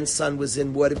 His grandson was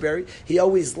in Waterbury. He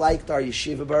always liked our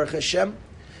yeshiva, Baruch Hashem.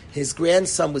 His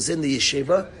grandson was in the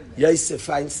yeshiva, Yosef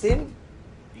Feinstein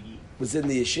was in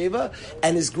the yeshiva,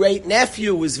 and his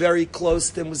great-nephew was very close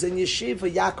to him, was in yeshiva,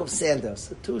 Yaakov Sandos.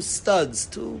 The two studs,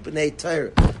 two B'nai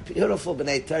Torah, beautiful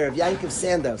B'nai Torah. Yaakov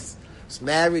Sandos was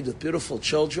married with beautiful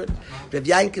children. Reb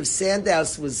Yaakov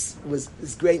Sandos was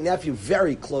his great-nephew,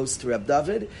 very close to Reb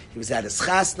David. He was at his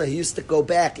chasna. He used to go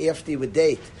back after he would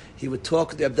date. He would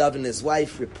talk to Reb David and his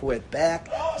wife, report back.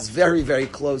 He was very, very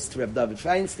close to Reb David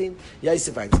Feinstein,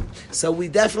 Yosef Feinstein. So we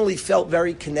definitely felt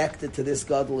very connected to this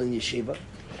gadol in yeshiva.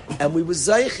 And we were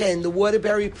zeicha in the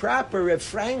Waterbury proper. Reb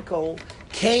Frankel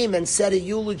came and said a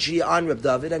eulogy on Reb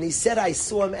David, and he said, I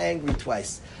saw him angry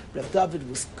twice. Reb David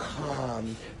was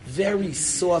calm, very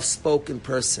soft-spoken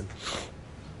person.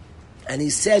 And he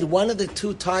said, one of the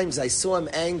two times I saw him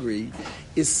angry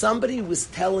is somebody was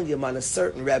telling him on a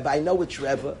certain Rebbe, I know which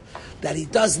Rebbe, that he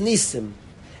does nisim,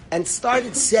 and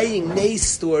started saying nes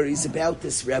stories about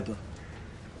this Rebbe.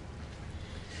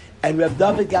 And Reb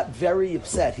David got very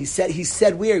upset. He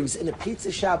said where? He was in a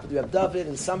pizza shop with Reb David,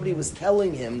 and somebody was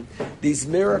telling him these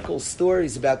miracle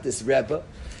stories about this Rebbe.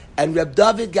 And Reb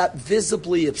David got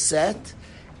visibly upset,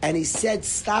 and he said,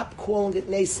 stop calling it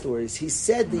nes stories. He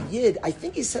said the Yid, I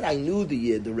think he said I knew the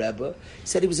Yid, the Rebbe. He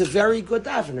said he was a very good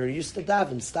davener. He used to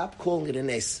daven. Stop calling it a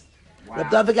nes. Wow.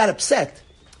 Reb David got upset.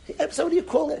 So what do you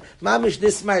call it? Mamish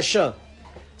this marsha.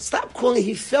 Stop calling it.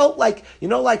 He felt like,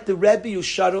 like the Rebbe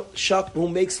who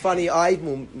makes funny eye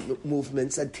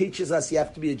movements and teaches us you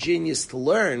have to be a genius to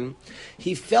learn.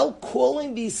 He felt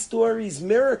calling these stories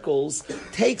miracles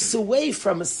takes away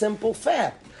from a simple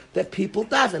fact that people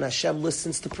daven. Hashem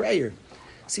listens to prayer.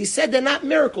 So he said they're not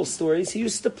miracle stories. He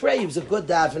used to pray. He was a good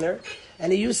davener,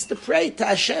 and he used to pray to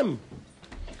Hashem.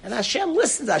 And Hashem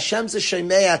listens. Hashem's a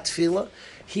shemei tefillah.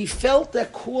 He felt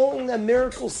that calling them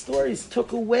miracle stories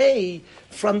took away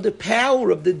from the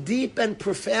power of the deep and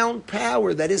profound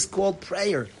power that is called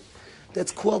prayer,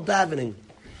 that's called davening.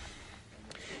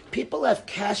 People have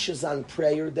kashas on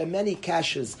prayer. There are many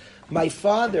kashas. My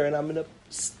father, and I'm going to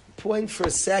point for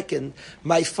a second,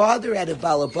 my father had a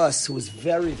balabas who was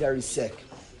very, very sick.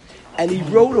 And he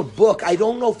wrote a book. I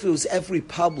don't know if it was ever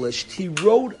published. He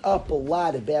wrote up a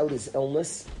lot about his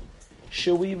illness.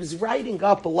 So he was writing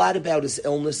up a lot about his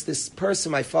illness. This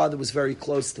person, my father, was very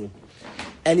close to him.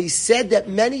 And he said that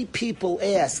many people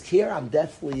ask, here I'm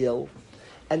deathly ill,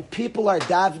 and people are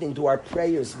davening, do our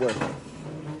prayers work?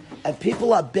 And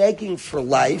people are begging for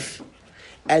life.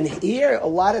 And here, a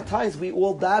lot of times, we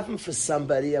all daven for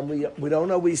somebody, and we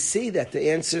don't always see that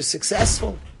the answer is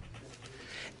successful.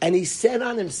 And he said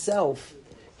on himself,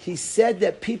 he said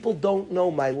that people don't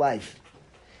know my life.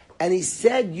 And he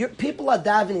said, people are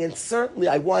davening, and certainly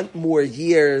I want more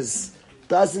years,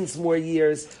 dozens more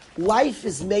years. Life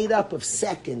is made up of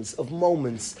seconds, of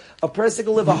moments. A person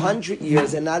can live 100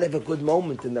 years and not have a good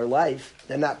moment in their life.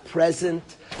 They're not present.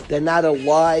 They're not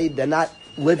alive. They're not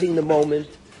living the moment.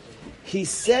 He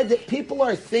said that people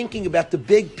are thinking about the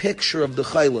big picture of the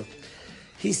chayla.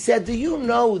 He said, do you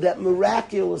know that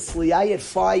miraculously I had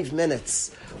 5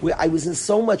 minutes where I was in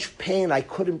so much pain, I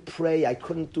couldn't pray, I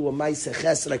couldn't do a Maaseh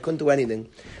Chesed, I couldn't do anything.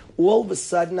 All of a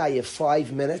sudden, I have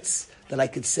 5 minutes that I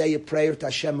could say a prayer to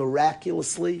Hashem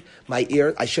miraculously. My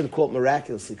ear, I shouldn't call it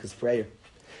miraculously because prayer.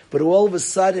 But all of a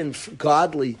sudden,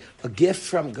 godly, a gift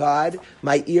from God,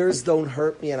 my ears don't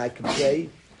hurt me and I can pray.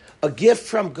 A gift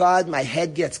from God, my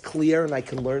head gets clear and I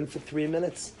can learn for 3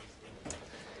 minutes.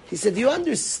 He said, do you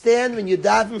understand when you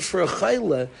daven for a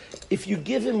chayla, if you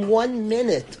give him 1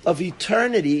 minute of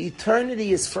eternity,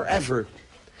 eternity is forever.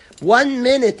 1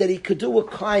 minute that he could do a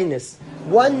kindness,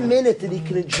 1 minute that he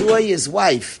could enjoy his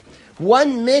wife,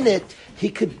 1 minute he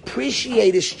could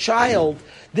appreciate his child.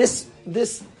 This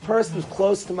person is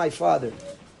close to my father.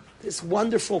 This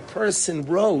wonderful person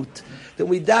wrote that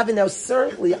we daven. Now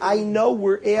certainly I know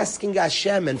we're asking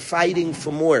Hashem and fighting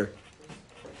for more.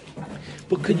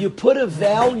 But could you put a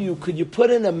value, could you put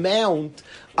an amount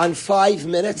on 5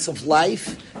 minutes of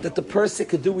life that the person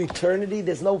could do eternity?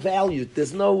 There's no value.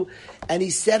 And he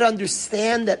said,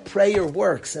 understand that prayer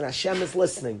works and Hashem is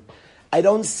listening. I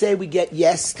don't say we get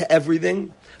yes to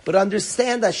everything, but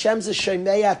understand Hashem's a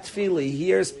Shemei Tefillah. He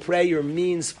hears prayer,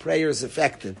 means prayer is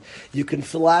effective. You can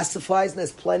philosophize, and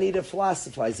there's plenty to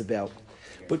philosophize about.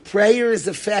 But prayer is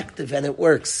effective and it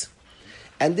works.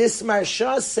 And this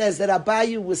Marsha says that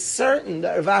Abayu was certain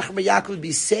that Rav Achim Yaakov would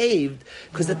be saved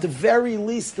because at the very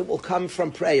least it will come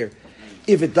from prayer.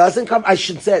 If it doesn't come, I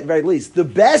should say at the very least, the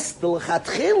best, the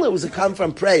lechatchila, was to come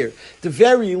from prayer. The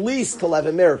very least, he'll have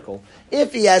a miracle.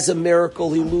 If he has a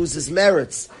miracle, he loses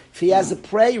merits. If he has a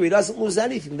prayer, he doesn't lose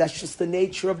anything. That's just the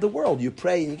nature of the world. You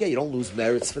pray and you get, you don't lose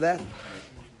merits for that.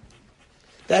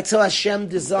 That's how Hashem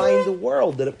designed the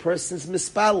world, that a person's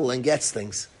mispalel and gets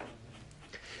things.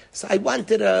 So I wanted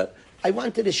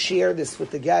to share this with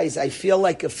the guys. I feel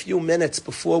like a few minutes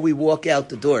before we walk out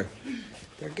the door.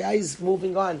 There are guys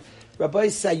moving on. Rabbi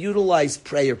said, utilize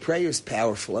prayer. Prayer is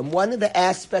powerful. And one of the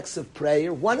aspects of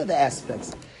prayer, is we're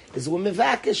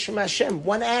mevakish from Hashem.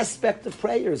 One aspect of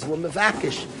prayer is we're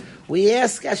mevakish. We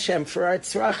ask Hashem for our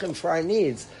tzrachim, for our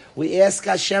needs. We ask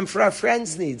Hashem for our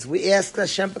friends' needs. We ask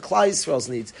Hashem for Klal Yisrael's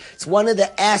needs. It's one of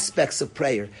the aspects of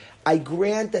prayer. I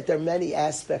grant that there are many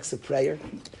aspects of prayer.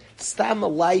 Stam, a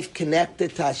life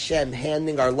connected to Hashem,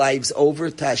 handing our lives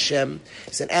over to Hashem,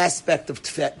 is an aspect of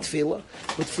tefillah.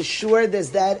 But for sure,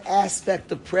 there's that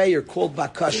aspect of prayer called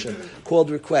bakasha, called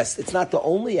request. It's not the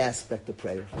only aspect of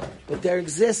prayer, but there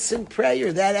exists in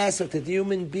prayer that aspect that the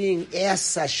human being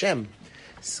asks Hashem,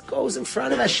 goes in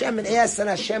front of Hashem and asks, and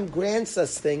Hashem grants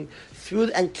us things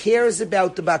through and cares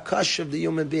about the bakasha of the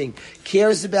human being,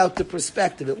 cares about the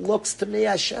perspective. It looks to me,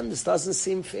 Hashem, this doesn't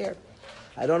seem fair.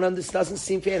 I don't understand. Doesn't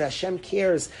seem fair. And Hashem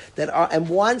cares and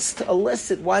wants to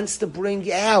elicit, wants to bring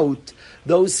out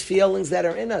those feelings that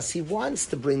are in us. He wants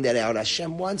to bring that out.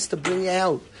 Hashem wants to bring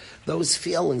out those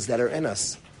feelings that are in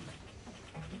us.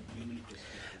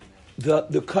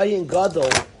 The Kohen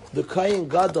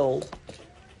Gadol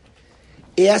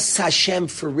asks Hashem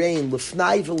for rain.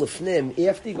 Lefnai v'lefnim.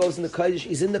 After he goes in the Kodesh,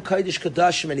 he's in the Kodesh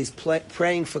Kodashim and he's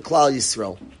praying for Klal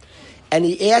Yisrael, and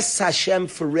he asks Hashem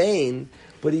for rain.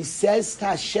 But he says to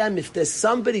Hashem, if there's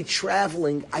somebody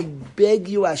traveling, I beg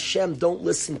you, Hashem, don't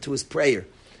listen to his prayer.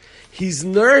 He's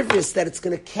nervous that it's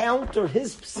going to counter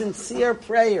his sincere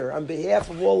prayer on behalf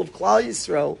of all of Klal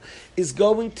Yisrael is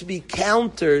going to be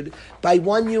countered by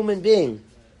one human being.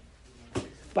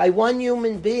 By one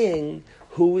human being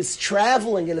who is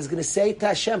traveling and is going to say to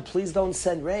Hashem, please don't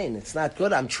send rain. It's not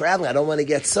good. I'm traveling. I don't want to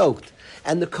get soaked.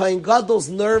 And the Kohen Gadol's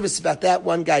nervous about that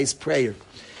one guy's prayer.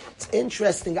 It's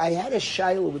interesting. I had a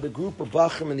shaila with a group of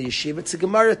bachim in the yeshiva. It's a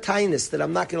Gemara Tainus that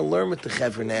I'm not going to learn with the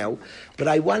Chevra now, but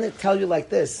I want to tell you like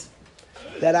this,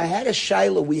 that I had a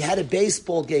shaila. We had a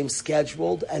baseball game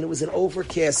scheduled, and it was an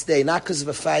overcast day, not because of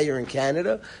a fire in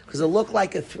Canada, because it looked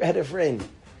like a threat of rain.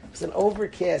 It was an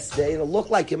overcast day, and it looked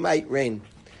like it might rain.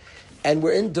 And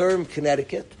we're in Durham,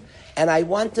 Connecticut, and I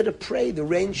wanted to pray the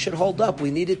rain should hold up.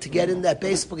 We needed to get in that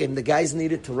baseball game. The guys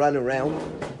needed to run around,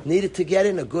 needed to get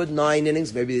in a good 9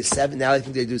 innings, maybe 7. Now I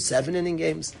think they do 7-inning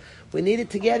games. We needed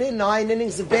to get in 9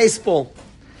 innings of baseball.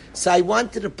 So I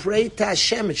wanted to pray to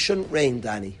Hashem, it shouldn't rain,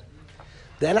 Donnie.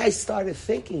 Then I started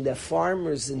thinking there are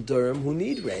farmers in Durham who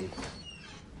need rain.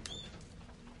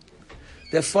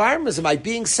 They're farmers. Am I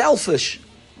being selfish?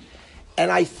 And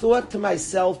I thought to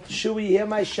myself, should we hear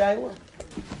my shayla?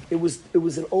 It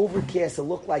was an overcast. It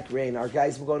looked like rain. Our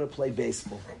guys were going to play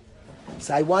baseball.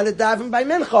 So I wanted daven by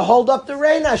mincha. Hold up the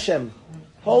rain, Hashem.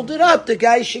 Hold it up. The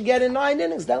guys should get in 9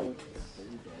 innings. Then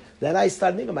I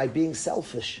started thinking, am I being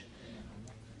selfish?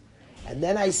 And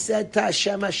then I said to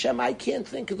Hashem, I can't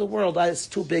think of the world. It's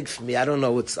too big for me. I don't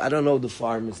know the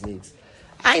farmers' needs.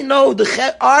 I know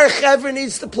our chevra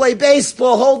needs to play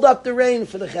baseball. Hold up the rain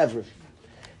for the chevra.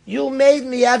 You made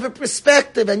me have a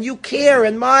perspective, and you care.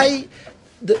 And my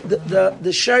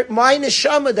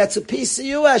neshama, that's a piece of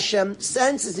you, Hashem,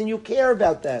 senses, and you care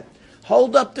about that.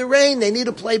 Hold up the rain. They need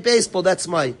to play baseball. That's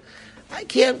I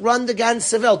can't run the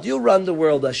ganze Welt. You run the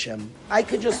world, Hashem. I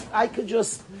could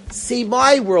just see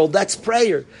my world. That's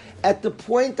prayer. At the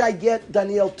point I get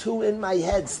Daniel 2 in my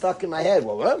head, stuck in my head.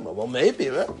 Well, maybe.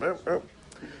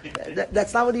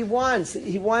 That's not what he wants.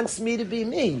 He wants me to be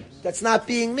me. That's not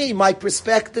being me. My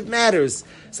perspective matters.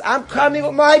 So I'm coming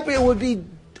with my prayer. It would be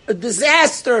a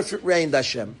disaster if it rained,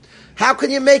 Hashem. How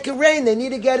can you make it rain? They need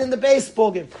to get in the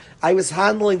baseball game. I was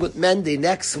handling with Mendy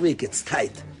next week. It's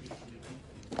tight.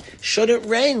 Should it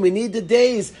rain? We need the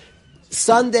days.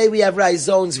 Sunday we have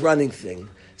Rizone's running thing.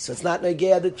 So it's not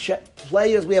negaya the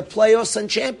players. We have playoffs and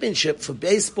championship for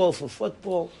baseball, for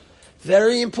football.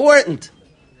 Very important.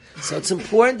 So it's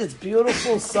important. It's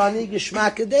beautiful, sunny,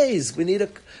 geschmacka days. We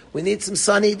need some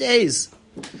sunny days.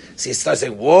 So you start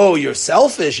saying, "Whoa, you're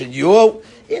selfish," and you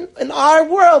in our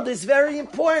world, it's very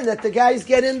important that the guys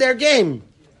get in their game.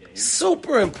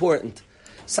 Super important.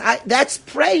 So that's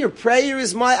prayer. Prayer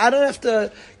is I don't have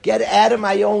to get out of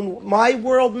my own. My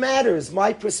world matters.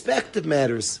 My perspective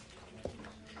matters.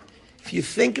 If you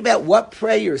think about what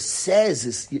prayer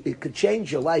says, it could change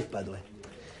your life, by the way.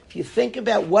 If you think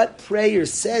about what prayer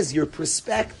says, your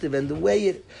perspective, and the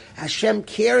way Hashem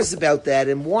cares about that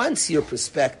and wants your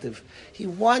perspective. He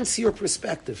wants your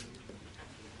perspective.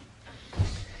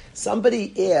 Somebody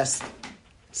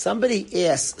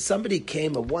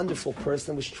came, a wonderful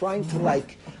person, was trying to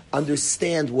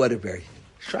understand Waterbury.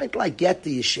 Trying to get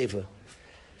the yeshiva.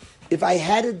 If I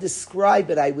had to describe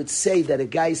it, I would say that a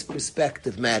guy's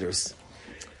perspective matters.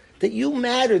 That you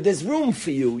matter. There's room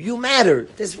for you. You matter.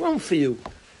 There's room for you.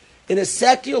 In a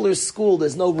secular school,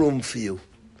 there's no room for you.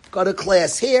 Go to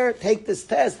class here, take this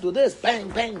test, do this, bang,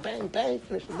 bang, bang, bang,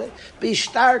 finish the day. Be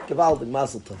stark, gewaltig,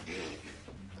 mazel tov.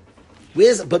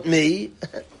 But me?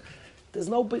 There's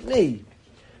no but me.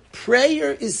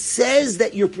 Prayer says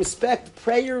that your perspective,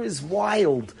 prayer is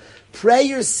wild.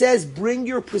 Prayer says bring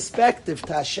your perspective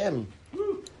to Hashem.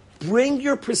 Bring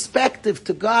your perspective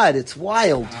to God. It's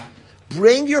wild.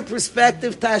 Bring your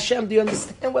perspective to Hashem. Do you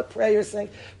understand what prayer is saying?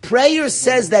 Prayer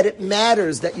says that it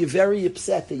matters that you're very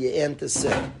upset that your aunt is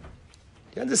sick.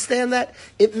 Do you understand that?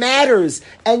 It matters.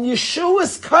 And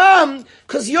Yeshua's come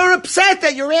because you're upset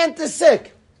that your aunt is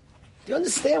sick. Do you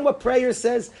understand what prayer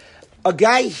says? A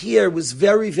guy here was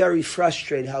very, very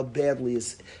frustrated how badly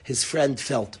his friend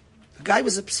felt. The guy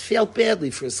felt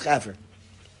badly for his chaver.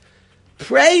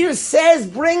 Prayer says,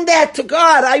 bring that to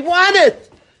God. I want it.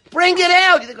 Bring it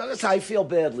out. You think, that's how I feel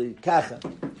badly. Kacha.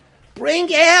 Bring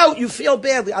it out. You feel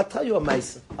badly. I'll tell you a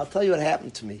maisa. I'll tell you what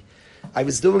happened to me. I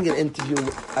was doing an interview.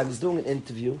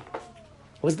 It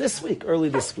was early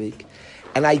this week.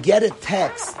 And I get a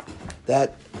text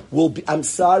that I'm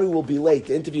sorry, we'll be late.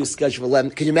 The interview is scheduled for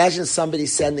 11. Can you imagine somebody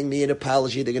sending me an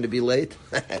apology they're going to be late?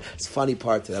 It's a funny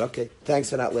part to that. Okay, thanks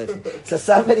for not laughing. So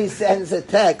somebody sends a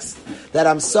text that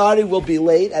I'm sorry, we'll be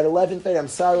late. At 11:30, I'm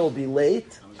sorry, we'll be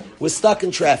late. We're stuck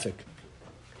in traffic.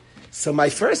 So my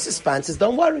first response is,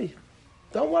 don't worry.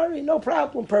 Don't worry, no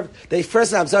problem, perfect. They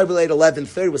first said, I'm sorry, we're late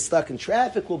 11:30, we're stuck in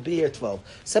traffic, we'll be here 12. I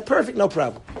said, perfect, no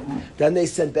problem. Then they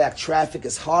sent back, traffic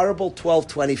is horrible,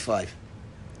 12:25.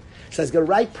 So I was going to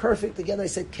write perfect again. I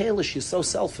said, Kalish, you're so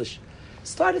selfish.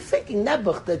 Started thinking,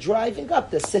 Nebuch, they're driving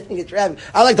up, they're sitting in traffic.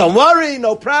 I'm don't worry,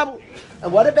 no problem.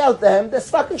 And what about them? They're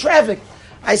stuck in traffic.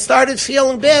 I started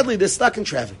feeling badly, they're stuck in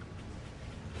traffic.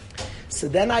 So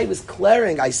then I was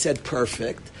clearing, I said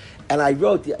perfect. And I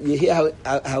wrote, you hear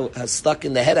how stuck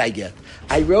in the head I get.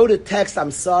 I wrote a text,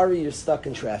 I'm sorry you're stuck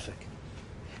in traffic.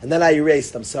 And then I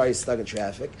erased, I'm sorry you're stuck in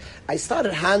traffic. I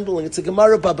started handling, it's a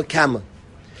Gemara Baba Kama.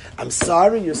 I'm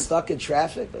sorry you're stuck in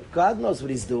traffic. God knows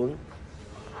what he's doing.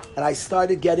 And I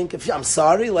started getting confused. I'm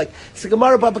sorry, it's a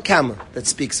Gemara Baba Kama that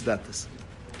speaks about this.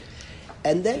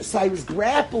 And then, so I was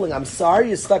grappling. I'm sorry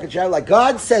you're stuck in traffic.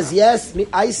 God says yes,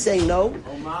 I say no.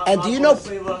 And do you know...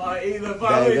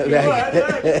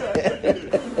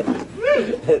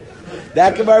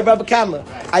 That Gemara Baba Kama.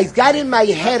 I got in my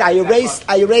head, I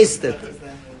erased it.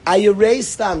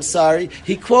 I'm sorry.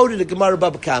 He quoted a Gemara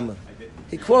Baba Kama.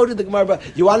 He quoted the Gemara Baba.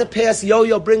 You want to pass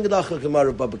Yo-Yo, bring it a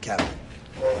Gemara Baba Kama.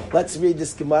 Let's read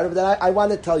this Gemara. But then I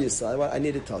want to tell you something. I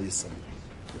need to tell you something.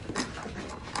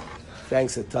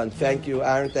 Thanks a ton. Thank you,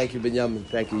 Aaron. Thank you, Binyamin.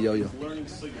 Thank you, Yo-Yo. Learning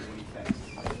signal when he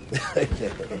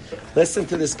texts. Listen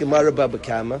to this Gemara Baba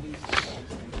Kama.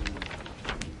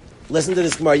 Listen to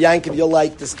this Gemara. Yankiv, you'll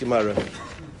like this Gemara.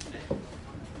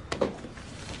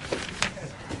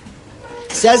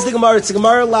 Says the Gemara, it's the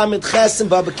Gemara Lamed Ches and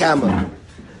Baba Kama.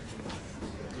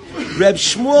 Reb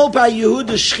Shmuel bar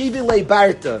Yehuda Shchivi Le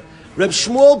Barta. Reb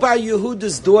Shmuel bar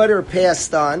Yehuda's daughter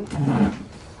passed on.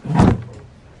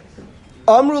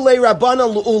 Amru Le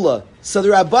Rabbanan L'Ula. So the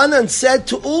Rabbanan said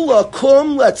to Ula,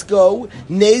 "Come, let's go.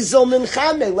 Nezel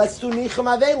Minchame. Let's do Nicham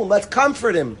Avelim. Let's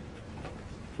comfort him."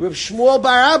 Reb Shmuel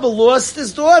bar Abba lost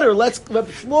his daughter. Reb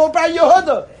Shmuel bar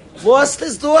Yehuda lost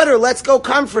his daughter. Let's go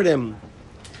comfort him.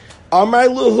 Amar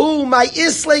Luhu, my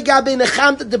Isle Gabe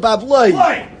Nechamta de Babloi.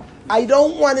 I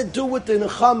don't want to do with the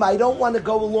Necham. I don't want to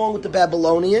go along with the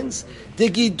Babylonians. The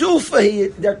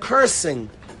Gidufa, they're cursing.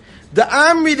 The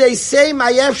Amri, they say,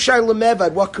 Ma'yev Shar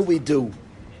Lemevad, what can we do?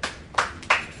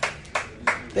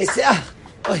 They say,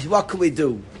 what can we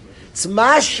do? It's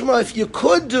mashma, if you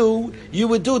could do, you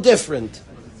would do different.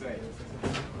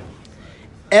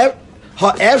 If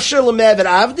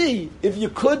you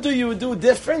could do, you would do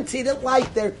different. He didn't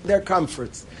like their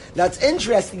comforts. Now it's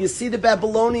interesting, you see the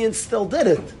Babylonians still did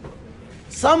it.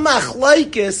 Some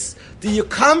machlaikis, do you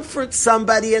comfort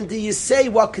somebody and do you say,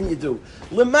 what can you do?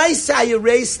 L'maisa, I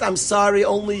erased, I'm sorry,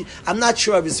 I'm not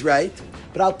sure I was right,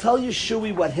 but I'll tell you,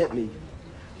 Shui, what hit me.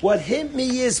 What hit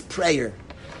me is prayer.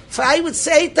 So I would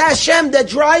say to Hashem, they're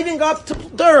driving up to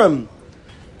Durham.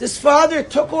 This father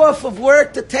took off of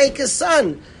work to take his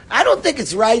son. I don't think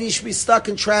it's right he should be stuck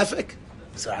in traffic.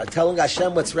 So I'm telling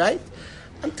Hashem what's right.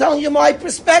 I'm telling you my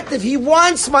perspective. He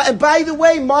wants and by the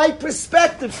way, my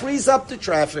perspective frees up the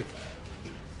traffic.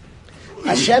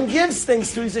 Hashem gives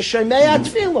things to, he's a Shemei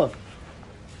Atfilah.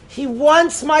 He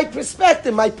wants my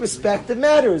perspective. My perspective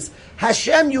matters.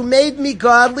 Hashem, you made me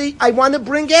godly. I want to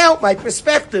bring out my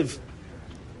perspective.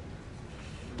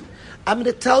 I'm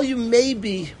going to tell you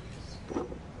maybe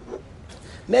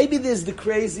there's the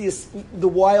craziest, the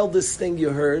wildest thing you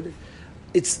heard.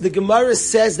 It's the Gemara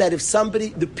says that if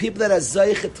the people that are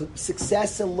zayich to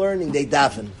success in learning, they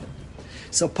daven.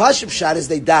 So Pashup Shad is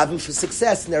they daven for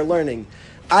success in their learning.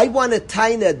 I want to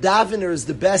taina, davener is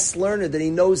the best learner, that he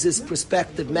knows his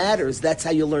perspective matters. That's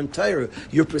how you learn Torah.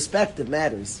 Your perspective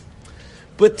matters.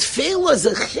 But tefillah is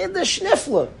a chiddush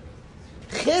nifla.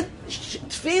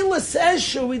 Tefillah says,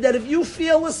 Shui, that if you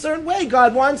feel a certain way,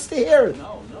 God wants to hear it.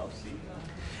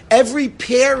 Every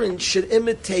parent should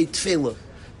imitate tefillah.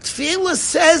 Tefillah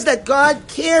says that God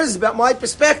cares about my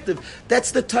perspective.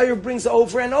 That's the Torah brings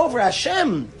over and over.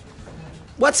 Hashem,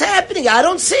 what's happening? I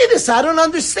don't see this. I don't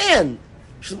understand.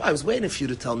 I was waiting for you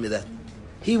to tell me that.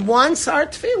 He wants our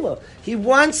tefillah. He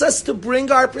wants us to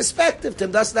bring our perspective to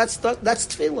him. That's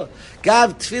tefillah.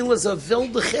 Gav tefillah is a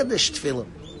vilde chiddush tefillah.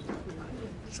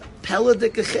 It's a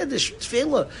peladik chiddush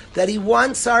tefillah that he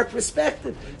wants our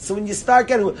perspective. So when you start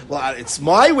getting, well, it's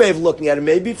my way of looking at it.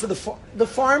 Maybe for the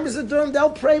farmers of Durham,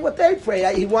 they'll pray what they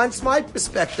pray. He wants my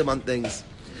perspective on things.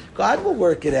 God will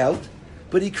work it out,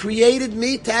 but he created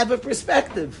me to have a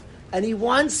perspective. And he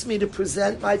wants me to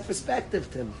present my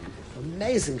perspective to him.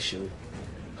 Amazing, Shu.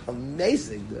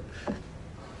 Amazing.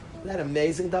 Isn't that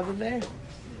amazing, David Meir?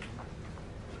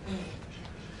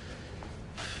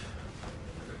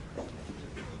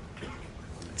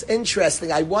 It's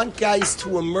interesting. I want guys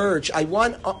to emerge.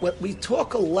 We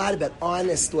talk a lot about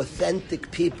honest,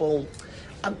 authentic people.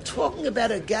 I'm talking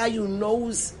about a guy who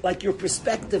knows, like, your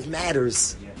perspective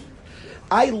matters.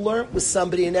 I learned with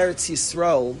somebody in Eretz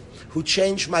Yisrael who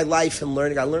changed my life in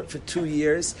learning. I learned for 2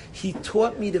 years. He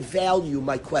taught me to value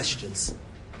my questions.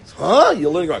 Huh?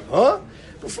 You're learning like, huh?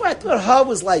 Before I thought, that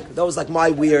was like my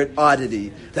weird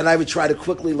oddity. Then I would try to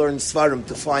quickly learn Svarim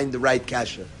to find the right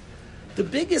kasha. The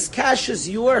biggest kasha is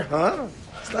your, huh?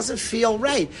 It doesn't feel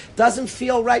right. Doesn't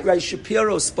feel right. Right?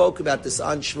 Shapiro spoke about this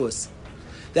on Shavuos.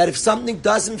 That if something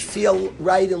doesn't feel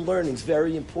right in learning, it's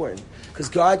very important. Because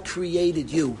God created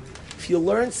you. If you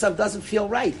learn something doesn't feel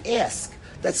right, ask.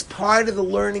 That's part of the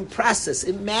learning process.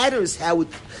 It matters how it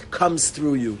comes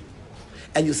through you.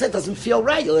 And you say it doesn't feel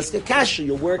right. You'll ask a kasha.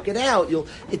 You'll work it out.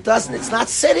 It's not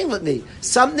sitting with me.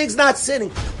 Something's not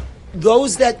sitting.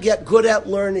 Those that get good at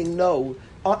learning know,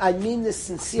 I mean this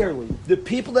sincerely, the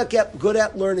people that get good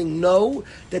at learning know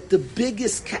that the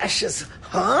biggest kashas,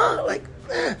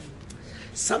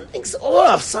 something's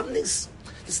off.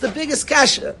 It's the biggest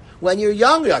kasha. When you're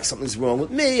young, you're like, something's wrong with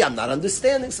me. I'm not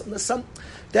understanding something.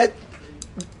 That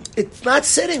it's not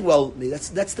sitting well with me.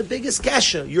 That's the biggest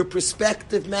kasha. Your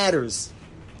perspective matters.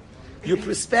 Your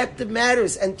perspective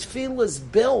matters. And tefillah is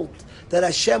built that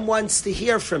Hashem wants to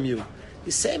hear from you.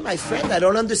 You say, my friend, I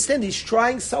don't understand. He's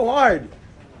trying so hard.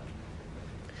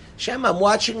 Hashem, I'm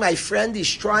watching my friend.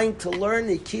 He's trying to learn.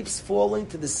 He keeps falling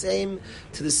to the same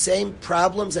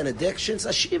problems and addictions.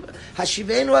 Hashivenu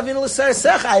avinu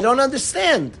l'sarasecha. I don't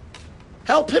understand.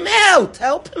 Help him out.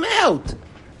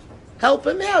 Help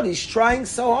him out. He's trying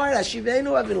so hard. I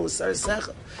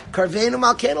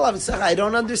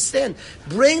don't understand.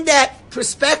 Bring that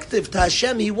perspective to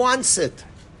Hashem. He wants it.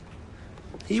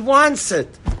 He wants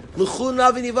it.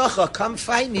 Come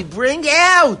fight me. Bring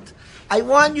out. I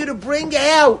want you to bring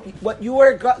out what you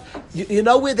are. You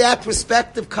know where that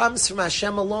perspective comes from?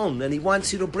 Hashem alone, and He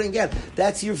wants you to bring out.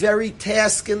 That's your very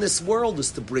task in this world,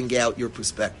 is to bring out your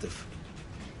perspective.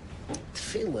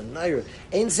 Tefillah, naira,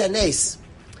 ein zanes.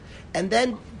 And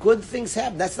then good things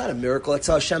happen. That's not a miracle. That's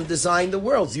how Hashem designed the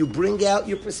world. You bring out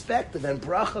your perspective, and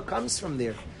bracha comes from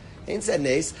there. Ain't that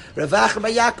nice? Rav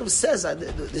Achai Yaakov says,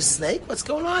 the snake, what's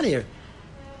going on here?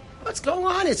 What's going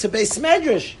on? It's a beis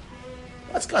medrash.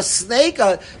 What's a snake,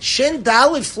 a shin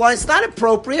dalid fly? It's not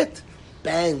appropriate.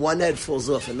 Bang, one head falls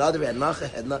off, another head, another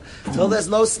head. Until there's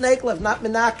no snake left, not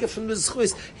menakeh from the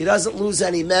zchus. He doesn't lose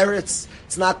any merits.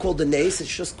 It's not called a nace,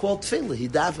 it's just called tefillah. He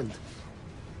davened.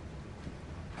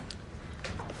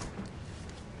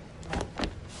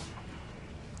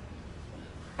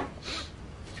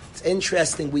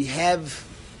 Interesting. You have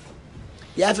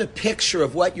a picture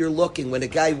of what you're looking when a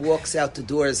guy walks out the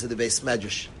doors of the beis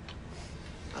medrash.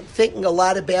 I'm thinking a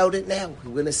lot about it now.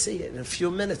 We're going to see it in a few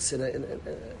minutes. In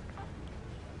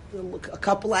a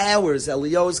couple of hours,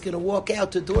 Eliyahu is going to walk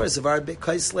out the doors of our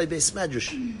Kaisley beis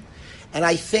medrash. And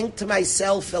I think to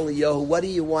myself, Eliyahu, what do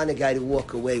you want a guy to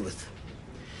walk away with?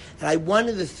 And one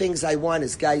of the things I want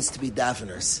is guys to be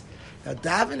daveners. Now,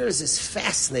 daveners is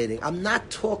fascinating. I'm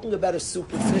not talking about a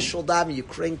superficial daven, you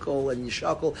crinkle and you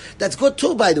shuckle. That's good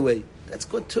too, by the way. That's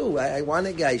good too. I want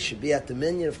a guy should be at the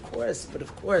minyan, of course.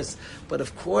 What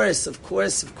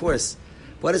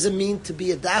does it mean to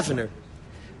be a davener?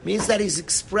 It means that he's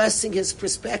expressing his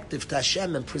perspective to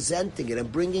Hashem and presenting it and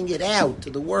bringing it out to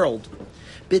the world.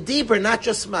 B'dibur, not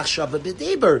just machshava,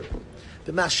 b'dibur.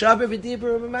 B'machshava,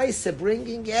 b'dibur, b'maisa,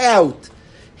 bringing out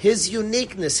His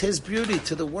uniqueness, His beauty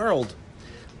to the world.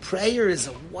 Prayer is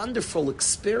a wonderful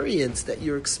experience that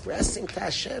you're expressing to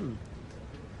Hashem.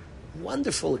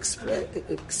 Wonderful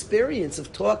experience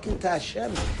of talking to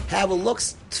Hashem. How it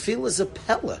looks, tefillah is a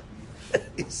pella.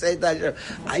 You say that,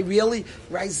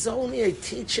 Raizonier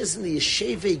teaches in the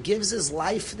yeshiva, he gives his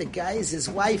life for the guys, his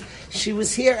wife. She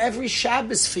was here every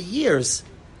Shabbos for years.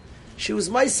 She was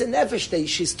Maisa Nefesh Day.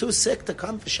 She's too sick to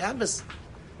come for Shabbos.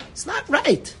 It's not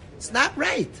right. It's not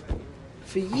right.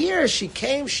 For years she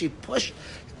came, she pushed.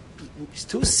 She's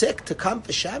too sick to come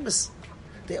for Shabbos.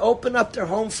 They open up their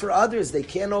home for others. They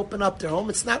can't open up their home.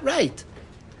 It's not right.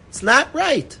 It's not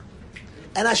right.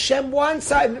 And Hashem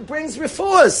wants, it brings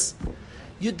refuahs.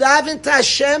 You daven to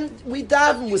Hashem, we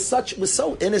daven, we're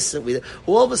so innocent.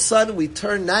 All of a sudden we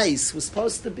turn nice. We're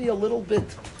supposed to be a little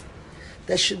bit,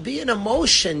 there should be an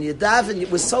emotion. You daven,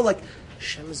 we're so like,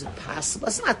 Hashem, is it possible?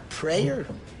 It's not prayer.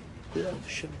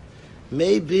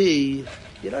 Maybe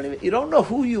you don't know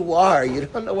who you are. You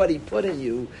don't know what He put in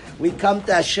you. We come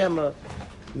to Hashem.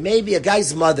 Maybe a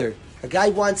guy's mother. A guy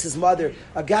wants his mother.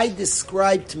 A guy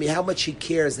described to me how much he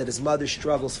cares that his mother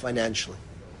struggles financially.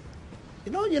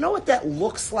 You know what that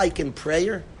looks like in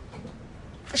prayer?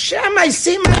 Hashem, I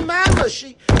see my mama.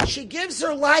 She gives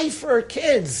her life for her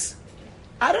kids.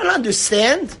 I don't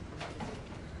understand.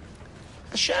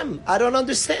 Hashem, I don't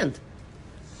understand.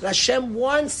 But Hashem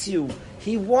wants you.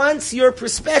 He wants your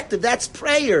perspective. That's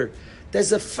prayer.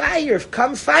 There's a fire.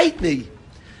 Come fight me.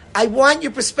 I want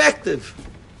your perspective.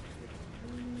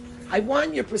 I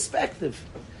want your perspective.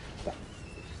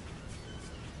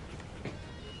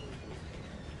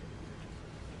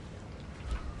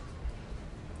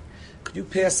 Could you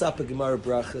pass up a Gemara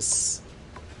Brachas?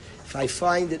 If I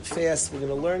find it fast, we're going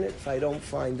to learn it. If I don't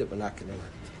find it, we're not going to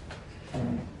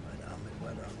learn it.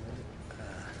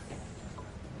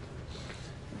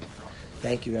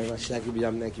 Thank you very much. Thank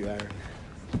you, Aaron.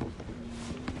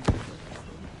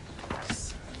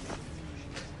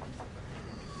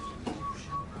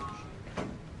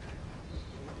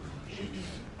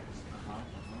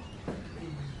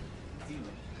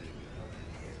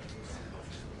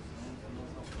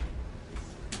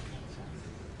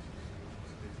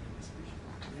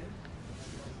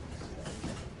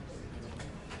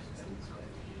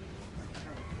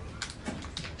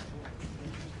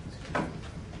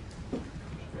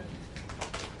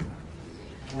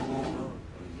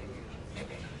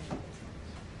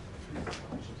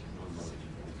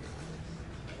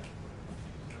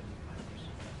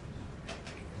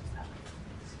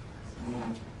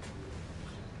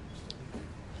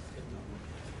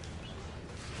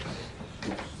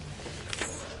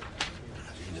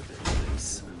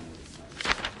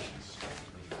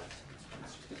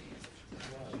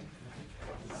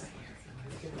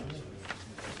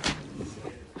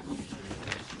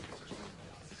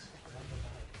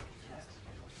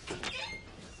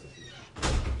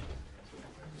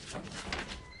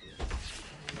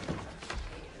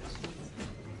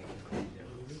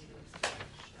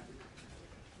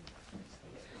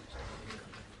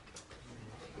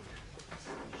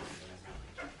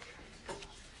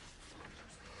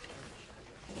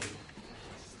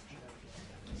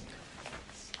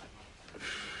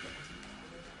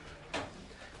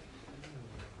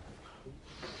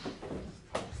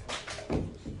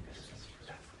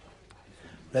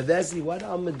 Ravezi, what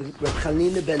Reb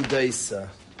Chanina ben Doisa?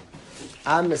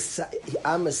 I'm a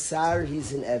sar,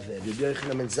 he's an Eved. Rabbi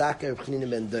Yochanan ben Zakkai, Reb Chanina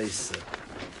ben Doisa.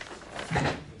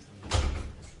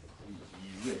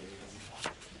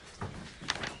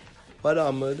 What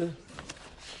Amud?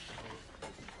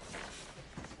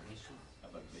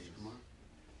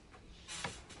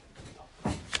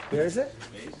 Where is it?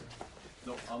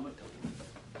 No, Amud.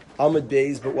 Amud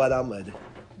Beis, but what Amud?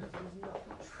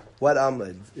 What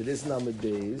Amud? It isn't Amud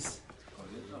Beis.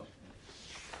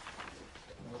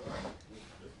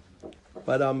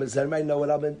 What Amud? Does anybody know what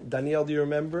Amud? Daniel, do you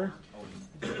remember?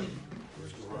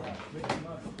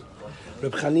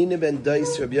 Reb Chanina ben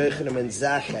Dois, Reb Yochanan ben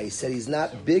Zakkai, he said he's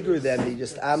not bigger than me,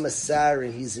 just I'm a sar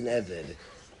and he's an Eved.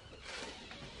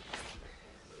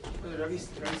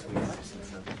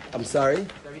 I'm sorry?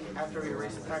 After we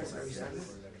erase the text, are we sent it?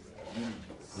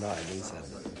 No, I didn't say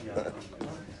that.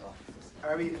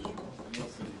 Are we?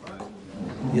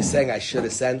 You're saying I should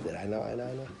have sent it. I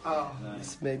know. Oh.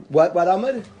 Maybe. What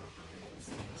Amud?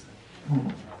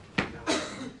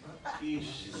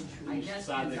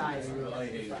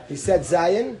 He said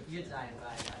Zion?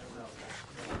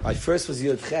 My first was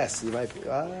Yud Ches. You might be,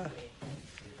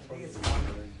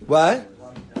 What?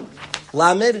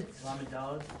 Lamed?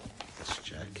 Let's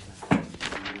check.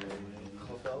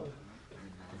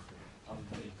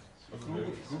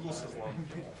 Google says Lamed.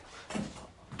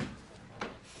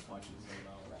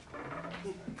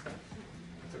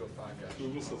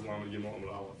 Google says Lamed Gimel with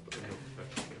Aleph.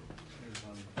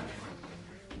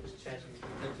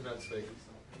 Internet's fake.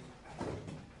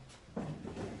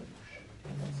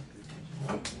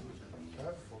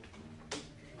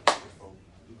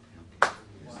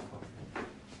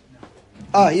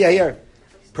 Oh, here.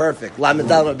 Perfect. Lamed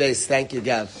Dalma base. Thank you,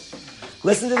 Gav.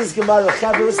 Listen to this Gemara.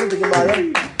 Chavre, listen to the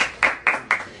Gemara.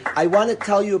 I want to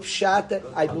tell you a pshat that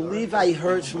I believe I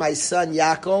heard from my son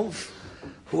Yaakov,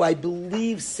 who I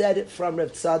believe said it from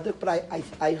Reb Tzadok, but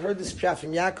I heard this pshat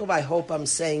from Yaakov. I hope I'm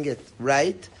saying it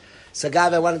right. So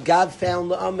Gav, Gav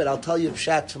found the Amid. I'll tell you a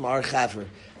pshat from our Chavre,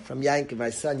 from Yankov.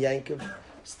 My son Yankov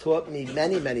has taught me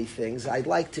many, many things. I'd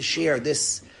like to share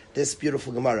this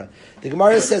beautiful Gemara. The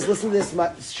Gemara says, listen to this,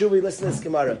 should we listen to this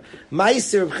Gemara?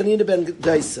 Ma'aser Reb Chanina ben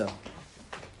Doisa.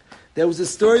 There was a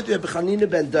story to Reb Chanina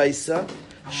ben Doisa,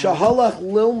 Shahalach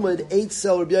Lilmud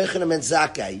Eitzel Rabbi Yochanan ben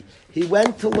Zakkai. He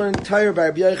went to learn Torah by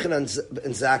Rabbi Yochanan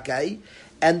ben Zakkai,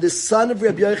 and the son of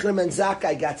Rabbi Yochanan ben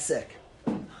Zakkai got sick.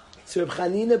 So Rabbi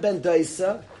Chanina ben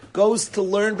Doisa goes to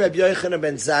learn Rabbi Yochanan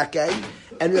ben Zakkai,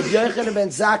 and Rabbi Yochanan ben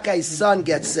Zakkai's son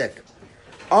gets sick.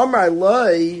 Amar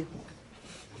Loi.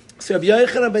 So Rabbi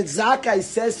Yochanan ben Zakkai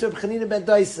says to Rabbi Chanina ben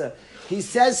Doisa, he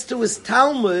says to his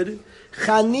Talmud,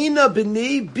 Chanina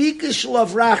b'ni bikish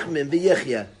lav rachmin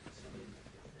v'yichya.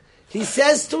 He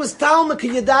says to his Talmud,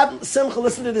 can you daven simcha?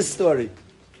 Listen to this story.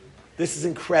 This is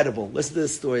incredible. Listen to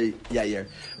this story, Yair.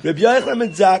 Rabbi Yochanan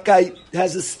ben Zakkai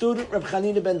has a student, Rabbi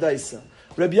Chanina ben Doisa.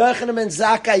 Rabbi Yochanan ben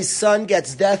Zakkai's son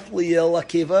gets deathly ill,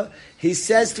 Akiva. He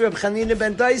says to Rabbi Chanina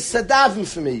ben Doisa, daven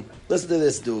for me. Listen to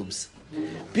this, Dubes.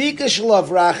 Bikish lav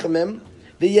rachamim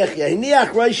v'yichya.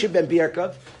 Hiniach roisha ben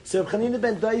birkov. So Rabbi Chanina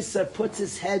ben Doisa puts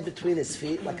his head between his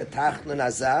feet like a tachna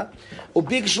nazah.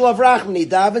 Ubikish lav rachamim. He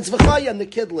davens v'chaya, and the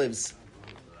kid lives.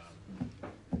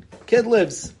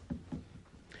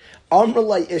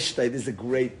 Amrulai Ishtay. This is a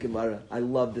great Gemara. I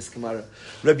love this Gemara.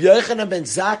 Rabbi Yochanan ben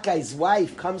Zakkai's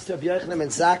wife comes to Rabbi Yochanan ben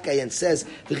Zakkai and says,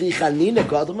 "V'chi Chanina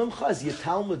gadol memcha? Is your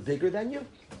Talmud bigger than you?"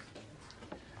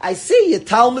 I see your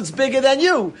Talmud's bigger than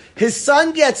you. His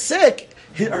son gets sick.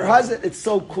 Her husband, it's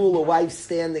so cool, a wife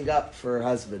standing up for her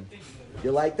husband.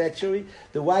 You like that, Chewy?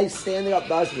 The wife standing up for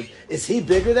the husband. Is he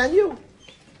bigger than you?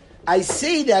 I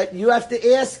see that you have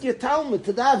to ask your Talmud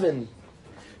to daven.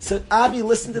 So, Avi,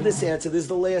 listen to this answer. This is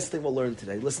the last thing we'll learn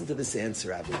today. Listen to this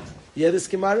answer, Avi. You hear this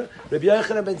Gemara? Rabbi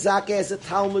Yochanan ben Zakkai has a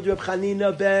Talmud, Rabbi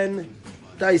Chanina ben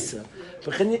Doisa.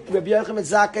 Rabbi Yochanan ben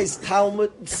Zakkai's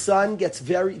Talmud son gets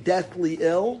very deathly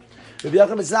ill. Rabbi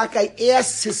Yochanan ben Zakkai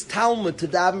asks his Talmud to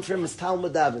daven for him. His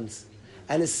Talmud davens,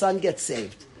 and his son gets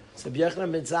saved. So Rabbi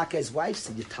Yochanan ben Zakkai's wife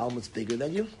said, "Your Talmud's bigger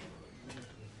than you.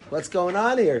 What's going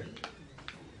on here?"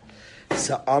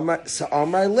 So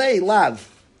Amar Lei Lav.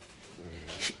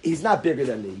 He's not bigger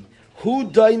than me. Who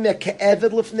doime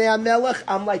ke'eved l'fnei hamelech?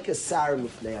 I'm like a sar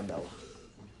l'fnei hamelech.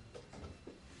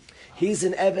 He's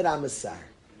an eved, I'm a sar.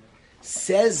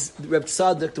 Says Reb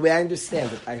Tzadok, the way I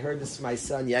understand it, I heard this from my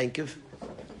son Yankov.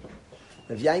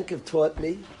 Rav Yankov taught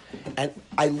me, and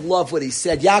I love what he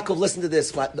said. Yaakov, listen to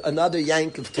this. Another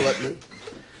Yankov taught me.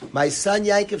 My son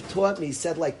Yankov taught me, he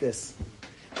said like this.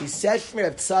 He said from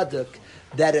Reb Tzadok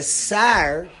that a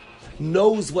sar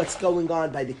knows what's going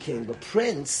on by the king. A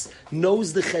prince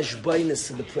knows the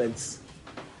cheshbonus of the prince.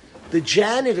 The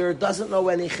janitor doesn't know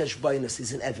any cheshbonus.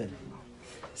 He's an Evan.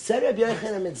 Said Rabbi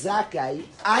Yochanan ben Zakkai,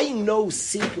 I know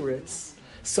secrets,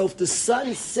 so if the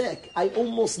son's sick, I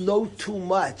almost know too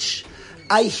much.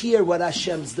 I hear what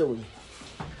Hashem's doing.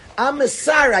 I'm a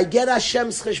sar, I get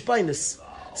Hashem's cheshbonus.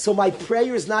 So my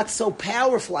prayer is not so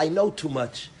powerful, I know too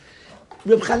much.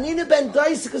 Reb Chanina ben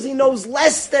Doisa, because he knows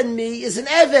less than me, is an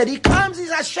Eved. He comes,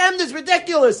 he's Hashem, this is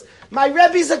ridiculous. My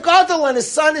Rebbe's a Gadol and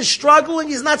his son is struggling,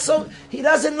 he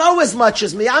doesn't know as much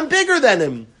as me. I'm bigger than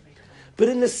him. But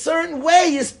in a certain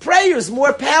way, his prayer is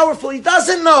more powerful. He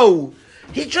doesn't know.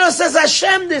 He just says,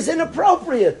 Hashem, this is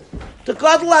inappropriate. The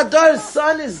Gadol Adar's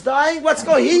son is dying. What's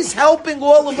going on? He's helping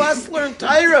all of us learn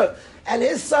Torah. And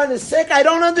his son is sick. I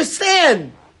don't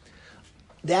understand.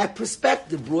 That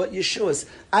perspective brought Yeshua's.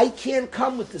 I can't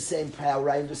come with the same power.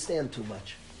 I understand too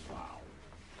much.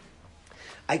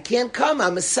 I can't come.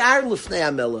 I'm a sar l'fnei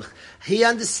HaMelech. He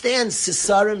understands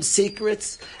Sisarim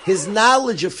secrets. His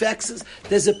knowledge affects us.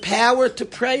 There's a power to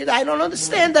pray. I don't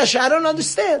understand, Dasha. I don't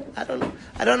understand. I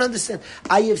don't understand.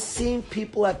 I have seen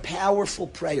people have powerful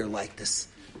prayer like this.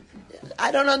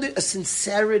 I don't understand. A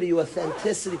sincerity,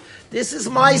 authenticity. This is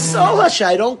my soul, Dasha.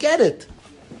 I don't get it.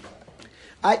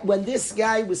 When this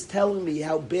guy was telling me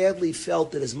how badly he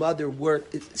felt that his mother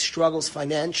struggles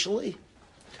financially,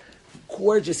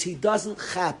 gorgeous. He doesn't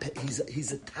chap.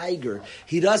 He's a tiger.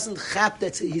 He doesn't chap.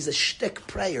 He's a shtick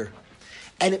prayer,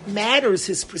 and it matters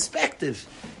his perspective.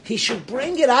 He should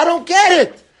bring it. I don't get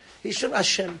it. He should.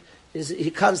 Hashem. He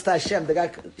comes to Hashem. The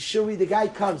guy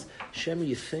comes. Hashem,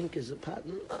 you think is a part?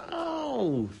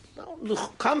 No.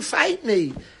 Come fight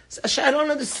me. Hashem, I don't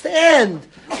understand.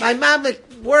 My mom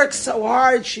works so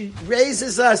hard. She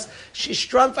raises us. She's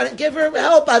strong. Give her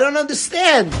help. I don't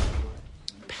understand.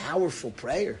 Powerful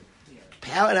prayer.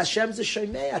 Power, and Hashem's a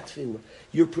shomei atfilah.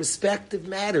 Your perspective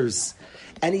matters.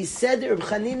 And he said that Reb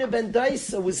Chanina ben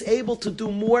Doisa was able to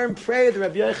do more in prayer than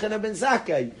Rabbi Yochanan ben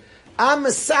Zakkai.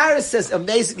 Amasara says,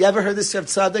 amazing. You ever heard this Rav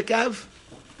Tzadok Av?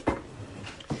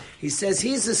 He says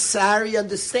he's a sar, he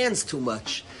understands too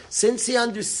much. Since he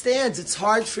understands, it's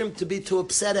hard for him to be too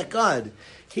upset at God.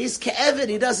 He's ke'evid,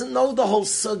 he doesn't know the whole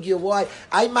sugya. Why?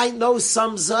 I might know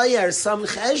some zayar, some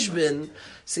cheshbin.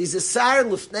 So he's a sar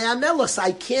l'fnei HaMelech, so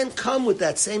I can't come with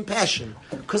that same passion,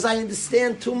 because I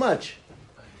understand too much.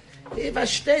 If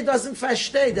Ashtay doesn't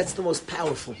fashtay, that's the most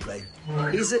powerful prayer.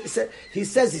 He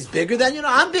says he's bigger than,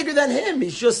 I'm bigger than him.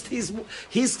 He's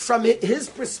from his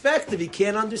perspective, he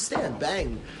can't understand.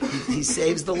 Bang. He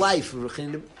saves the life of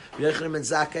Yochanan ben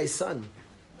Zakkai's son.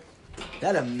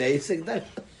 That amazing.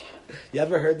 You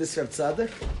ever heard this Rav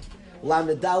Tzadok?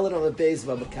 Lamedalit on a beis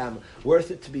v'makam.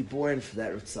 Worth it to be born for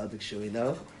that Rav Tzadok, should we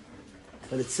know?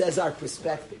 But it says our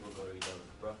perspective.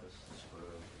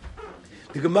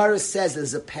 The Gemara says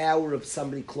there's a power of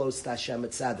somebody close to Hashem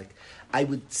at Tzaddik. I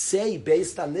would say,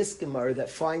 based on this Gemara, that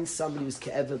find somebody who's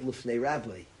ke'eved l'fnei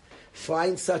rabbi.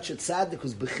 Find such a tzaddik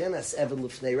who's bechinas eved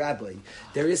l'fnei rabbi.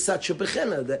 There is such a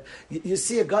bechina that you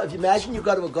see a God. If you imagine you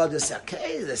go to a God and say,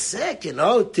 "Okay, they're sick,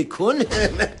 tikkun."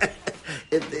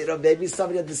 Maybe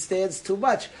somebody understands too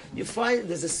much. You find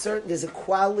there's a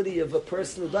quality of a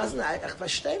person who doesn't.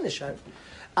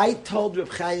 I told Reb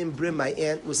Chaim Brim, my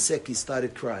aunt was sick. He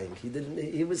started crying.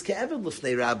 He was ke'eved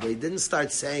l'fnei rabbi. He didn't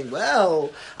start saying,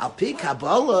 "Well, I'll pick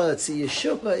Kabbalah, it's a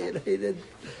Yeshua."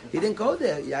 He didn't go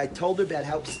there. Yeah, I told her about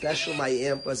how special my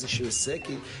aunt was, and she was sick.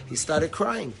 He started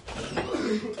crying.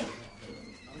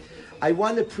 I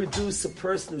want to produce a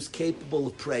person who's capable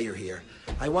of prayer here.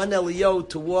 I want Elio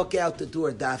to walk out the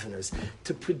door, daveners.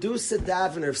 To produce a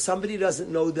davener, if somebody doesn't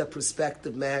know that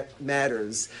perspective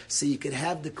matters, so you could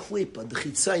have the klipa, the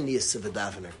chitzonius of a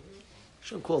davener. I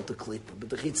shouldn't call it the klipa, but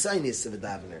the chitzonius of a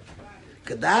davener. He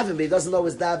could daven, but he doesn't know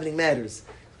his davening matters.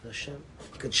 Hashem.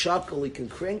 He can chuckle, he can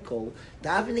crinkle.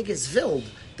 Davening is wild.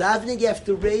 Davening, you have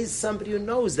to raise somebody who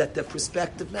knows that their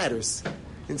perspective matters.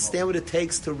 Understand what it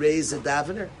takes to raise a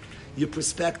davener? Your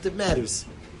perspective matters.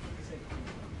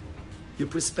 Your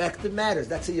perspective matters.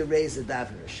 That's how you raise a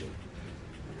davener.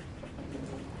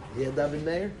 You hear David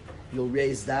Meir? You'll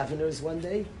raise daveners one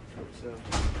day?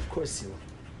 Of course you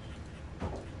will.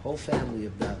 Whole family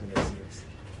of daveners. Yes.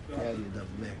 How do you,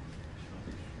 David Meir?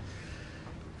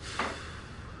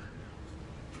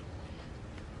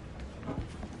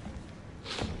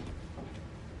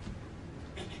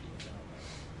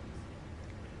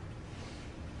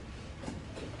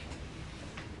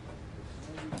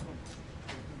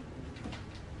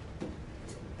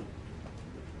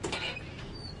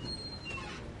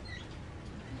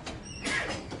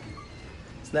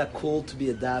 It's not cool to be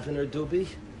a davener, Dubi.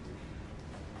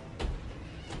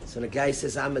 So when a guy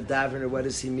says, I'm a davener, what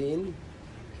does he mean?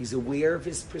 He's aware of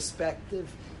his perspective,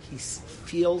 he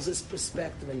feels his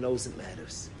perspective, and knows it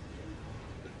matters.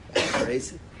 That's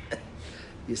crazy.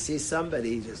 You see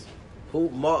somebody just, who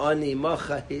ma'ani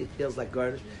macha, he feels like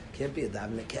garnish, can't be a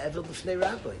davener, kevil b'fnei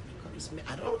rabbi.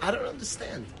 I don't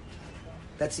understand.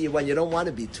 That's when you don't want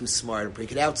to be too smart. You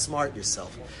can outsmart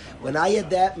yourself. When I had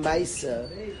that Maisa,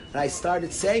 and I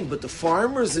started saying, but the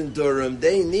farmers in Durham,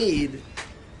 they need...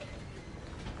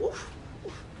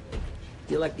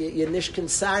 You're like, you're nishkan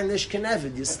sar, nishkan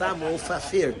evid. You stam all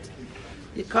fafirt.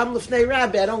 You come l'fnei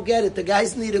Rabbi, I don't get it. The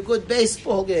guys need a good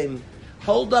baseball game.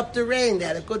 Hold up the rain. They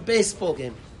had a good baseball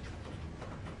game.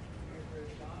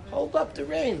 Hold up the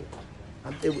rain.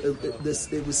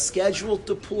 It was scheduled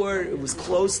to pour. It was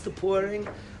close to pouring.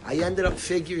 I ended up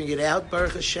figuring it out,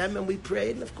 Baruch Hashem, and we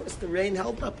prayed. And of course, the rain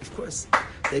held up. Of course,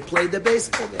 they played the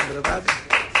baseball game.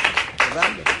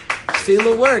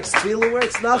 Tefillah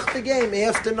works. Nach the game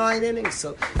after 9 innings.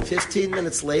 So 15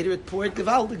 minutes later, it poured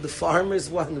gewaldig. The farmers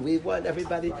won. We won.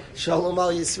 Everybody. Shalom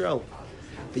al Yisrael.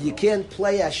 But you can't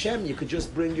play Hashem. You could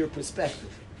just bring your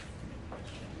perspective.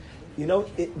 You know,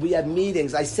 we have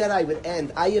meetings. I said I would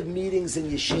end. I have meetings in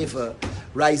yeshiva.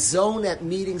 Rizon at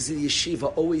meetings in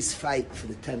yeshiva always fight for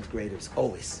the 10th graders.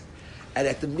 Always. And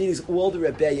at the meetings, all the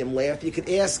Rebbeim laugh. You could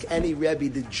ask any Rebbe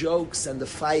the jokes and the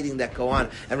fighting that go on.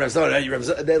 And Rav Zon,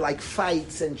 they're like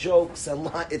fights and jokes, and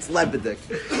it's lebedik.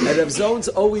 And Rav Zon's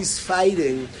always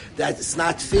fighting that it's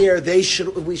not fair. We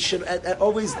should,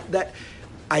 always that.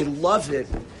 I love it.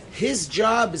 His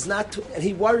job is not to, and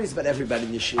he worries about everybody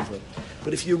in yeshiva.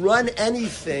 But if you run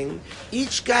anything,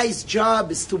 each guy's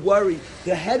job is to worry.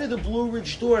 The head of the Blue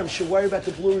Ridge Dorm should worry about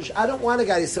the Blue Ridge. I don't want a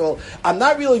guy to say, well, I'm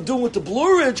not really doing with the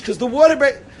Blue Ridge because the water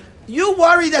break. You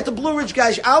worry that the Blue Ridge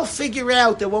guys, I'll figure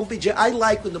out there won't be. I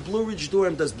like when the Blue Ridge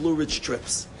Dorm does Blue Ridge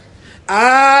trips.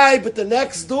 But the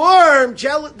next dorm,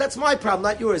 that's my problem,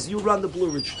 not yours. You run the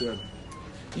Blue Ridge Dorm.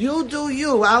 You do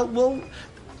you.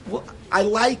 I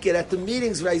like it. At the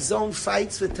meetings, Rizon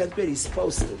fights for 10th grade. He's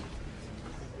supposed to.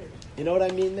 You know what I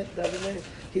mean?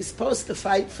 He's supposed to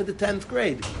fight for the 10th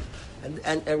grade.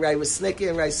 And Rai was Snicky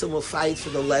and Rizon will fight for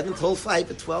the 11th. He'll fight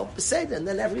for 12th. And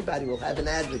then everybody will have an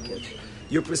advocate.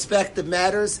 Your perspective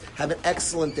matters. Have an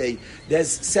excellent day. There's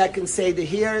second Seder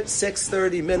here,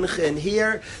 6:30 Mincha in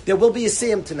here. There will be a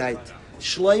Siyam tonight.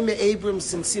 Shloime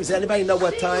Abramson Siyam. Does anybody know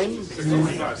what time?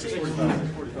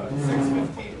 6:45.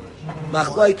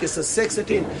 Machlokes is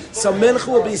 6:15. So Mincha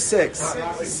will be 6.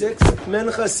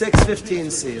 Mincha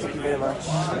 6:15. See you. Thank you very much.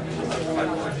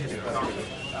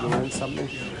 You learned something?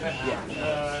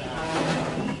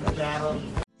 Yeah.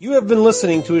 You have been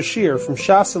listening to a shiur from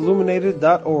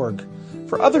shasilluminated.org.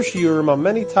 For other shiurim on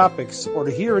many topics, or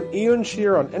to hear an Eon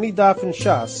shiur on any daf in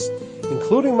Shas,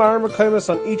 including Ma'arim Mekaymas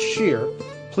on each shiur,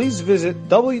 please visit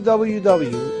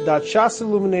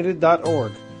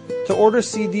www.shasilluminated.org. To order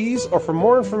CDs or for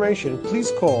more information, please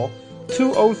call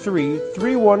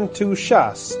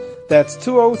 203-312-SHAS. That's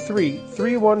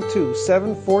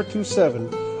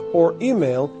 203-312-7427 or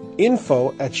email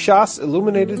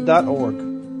info@shasilluminated.org.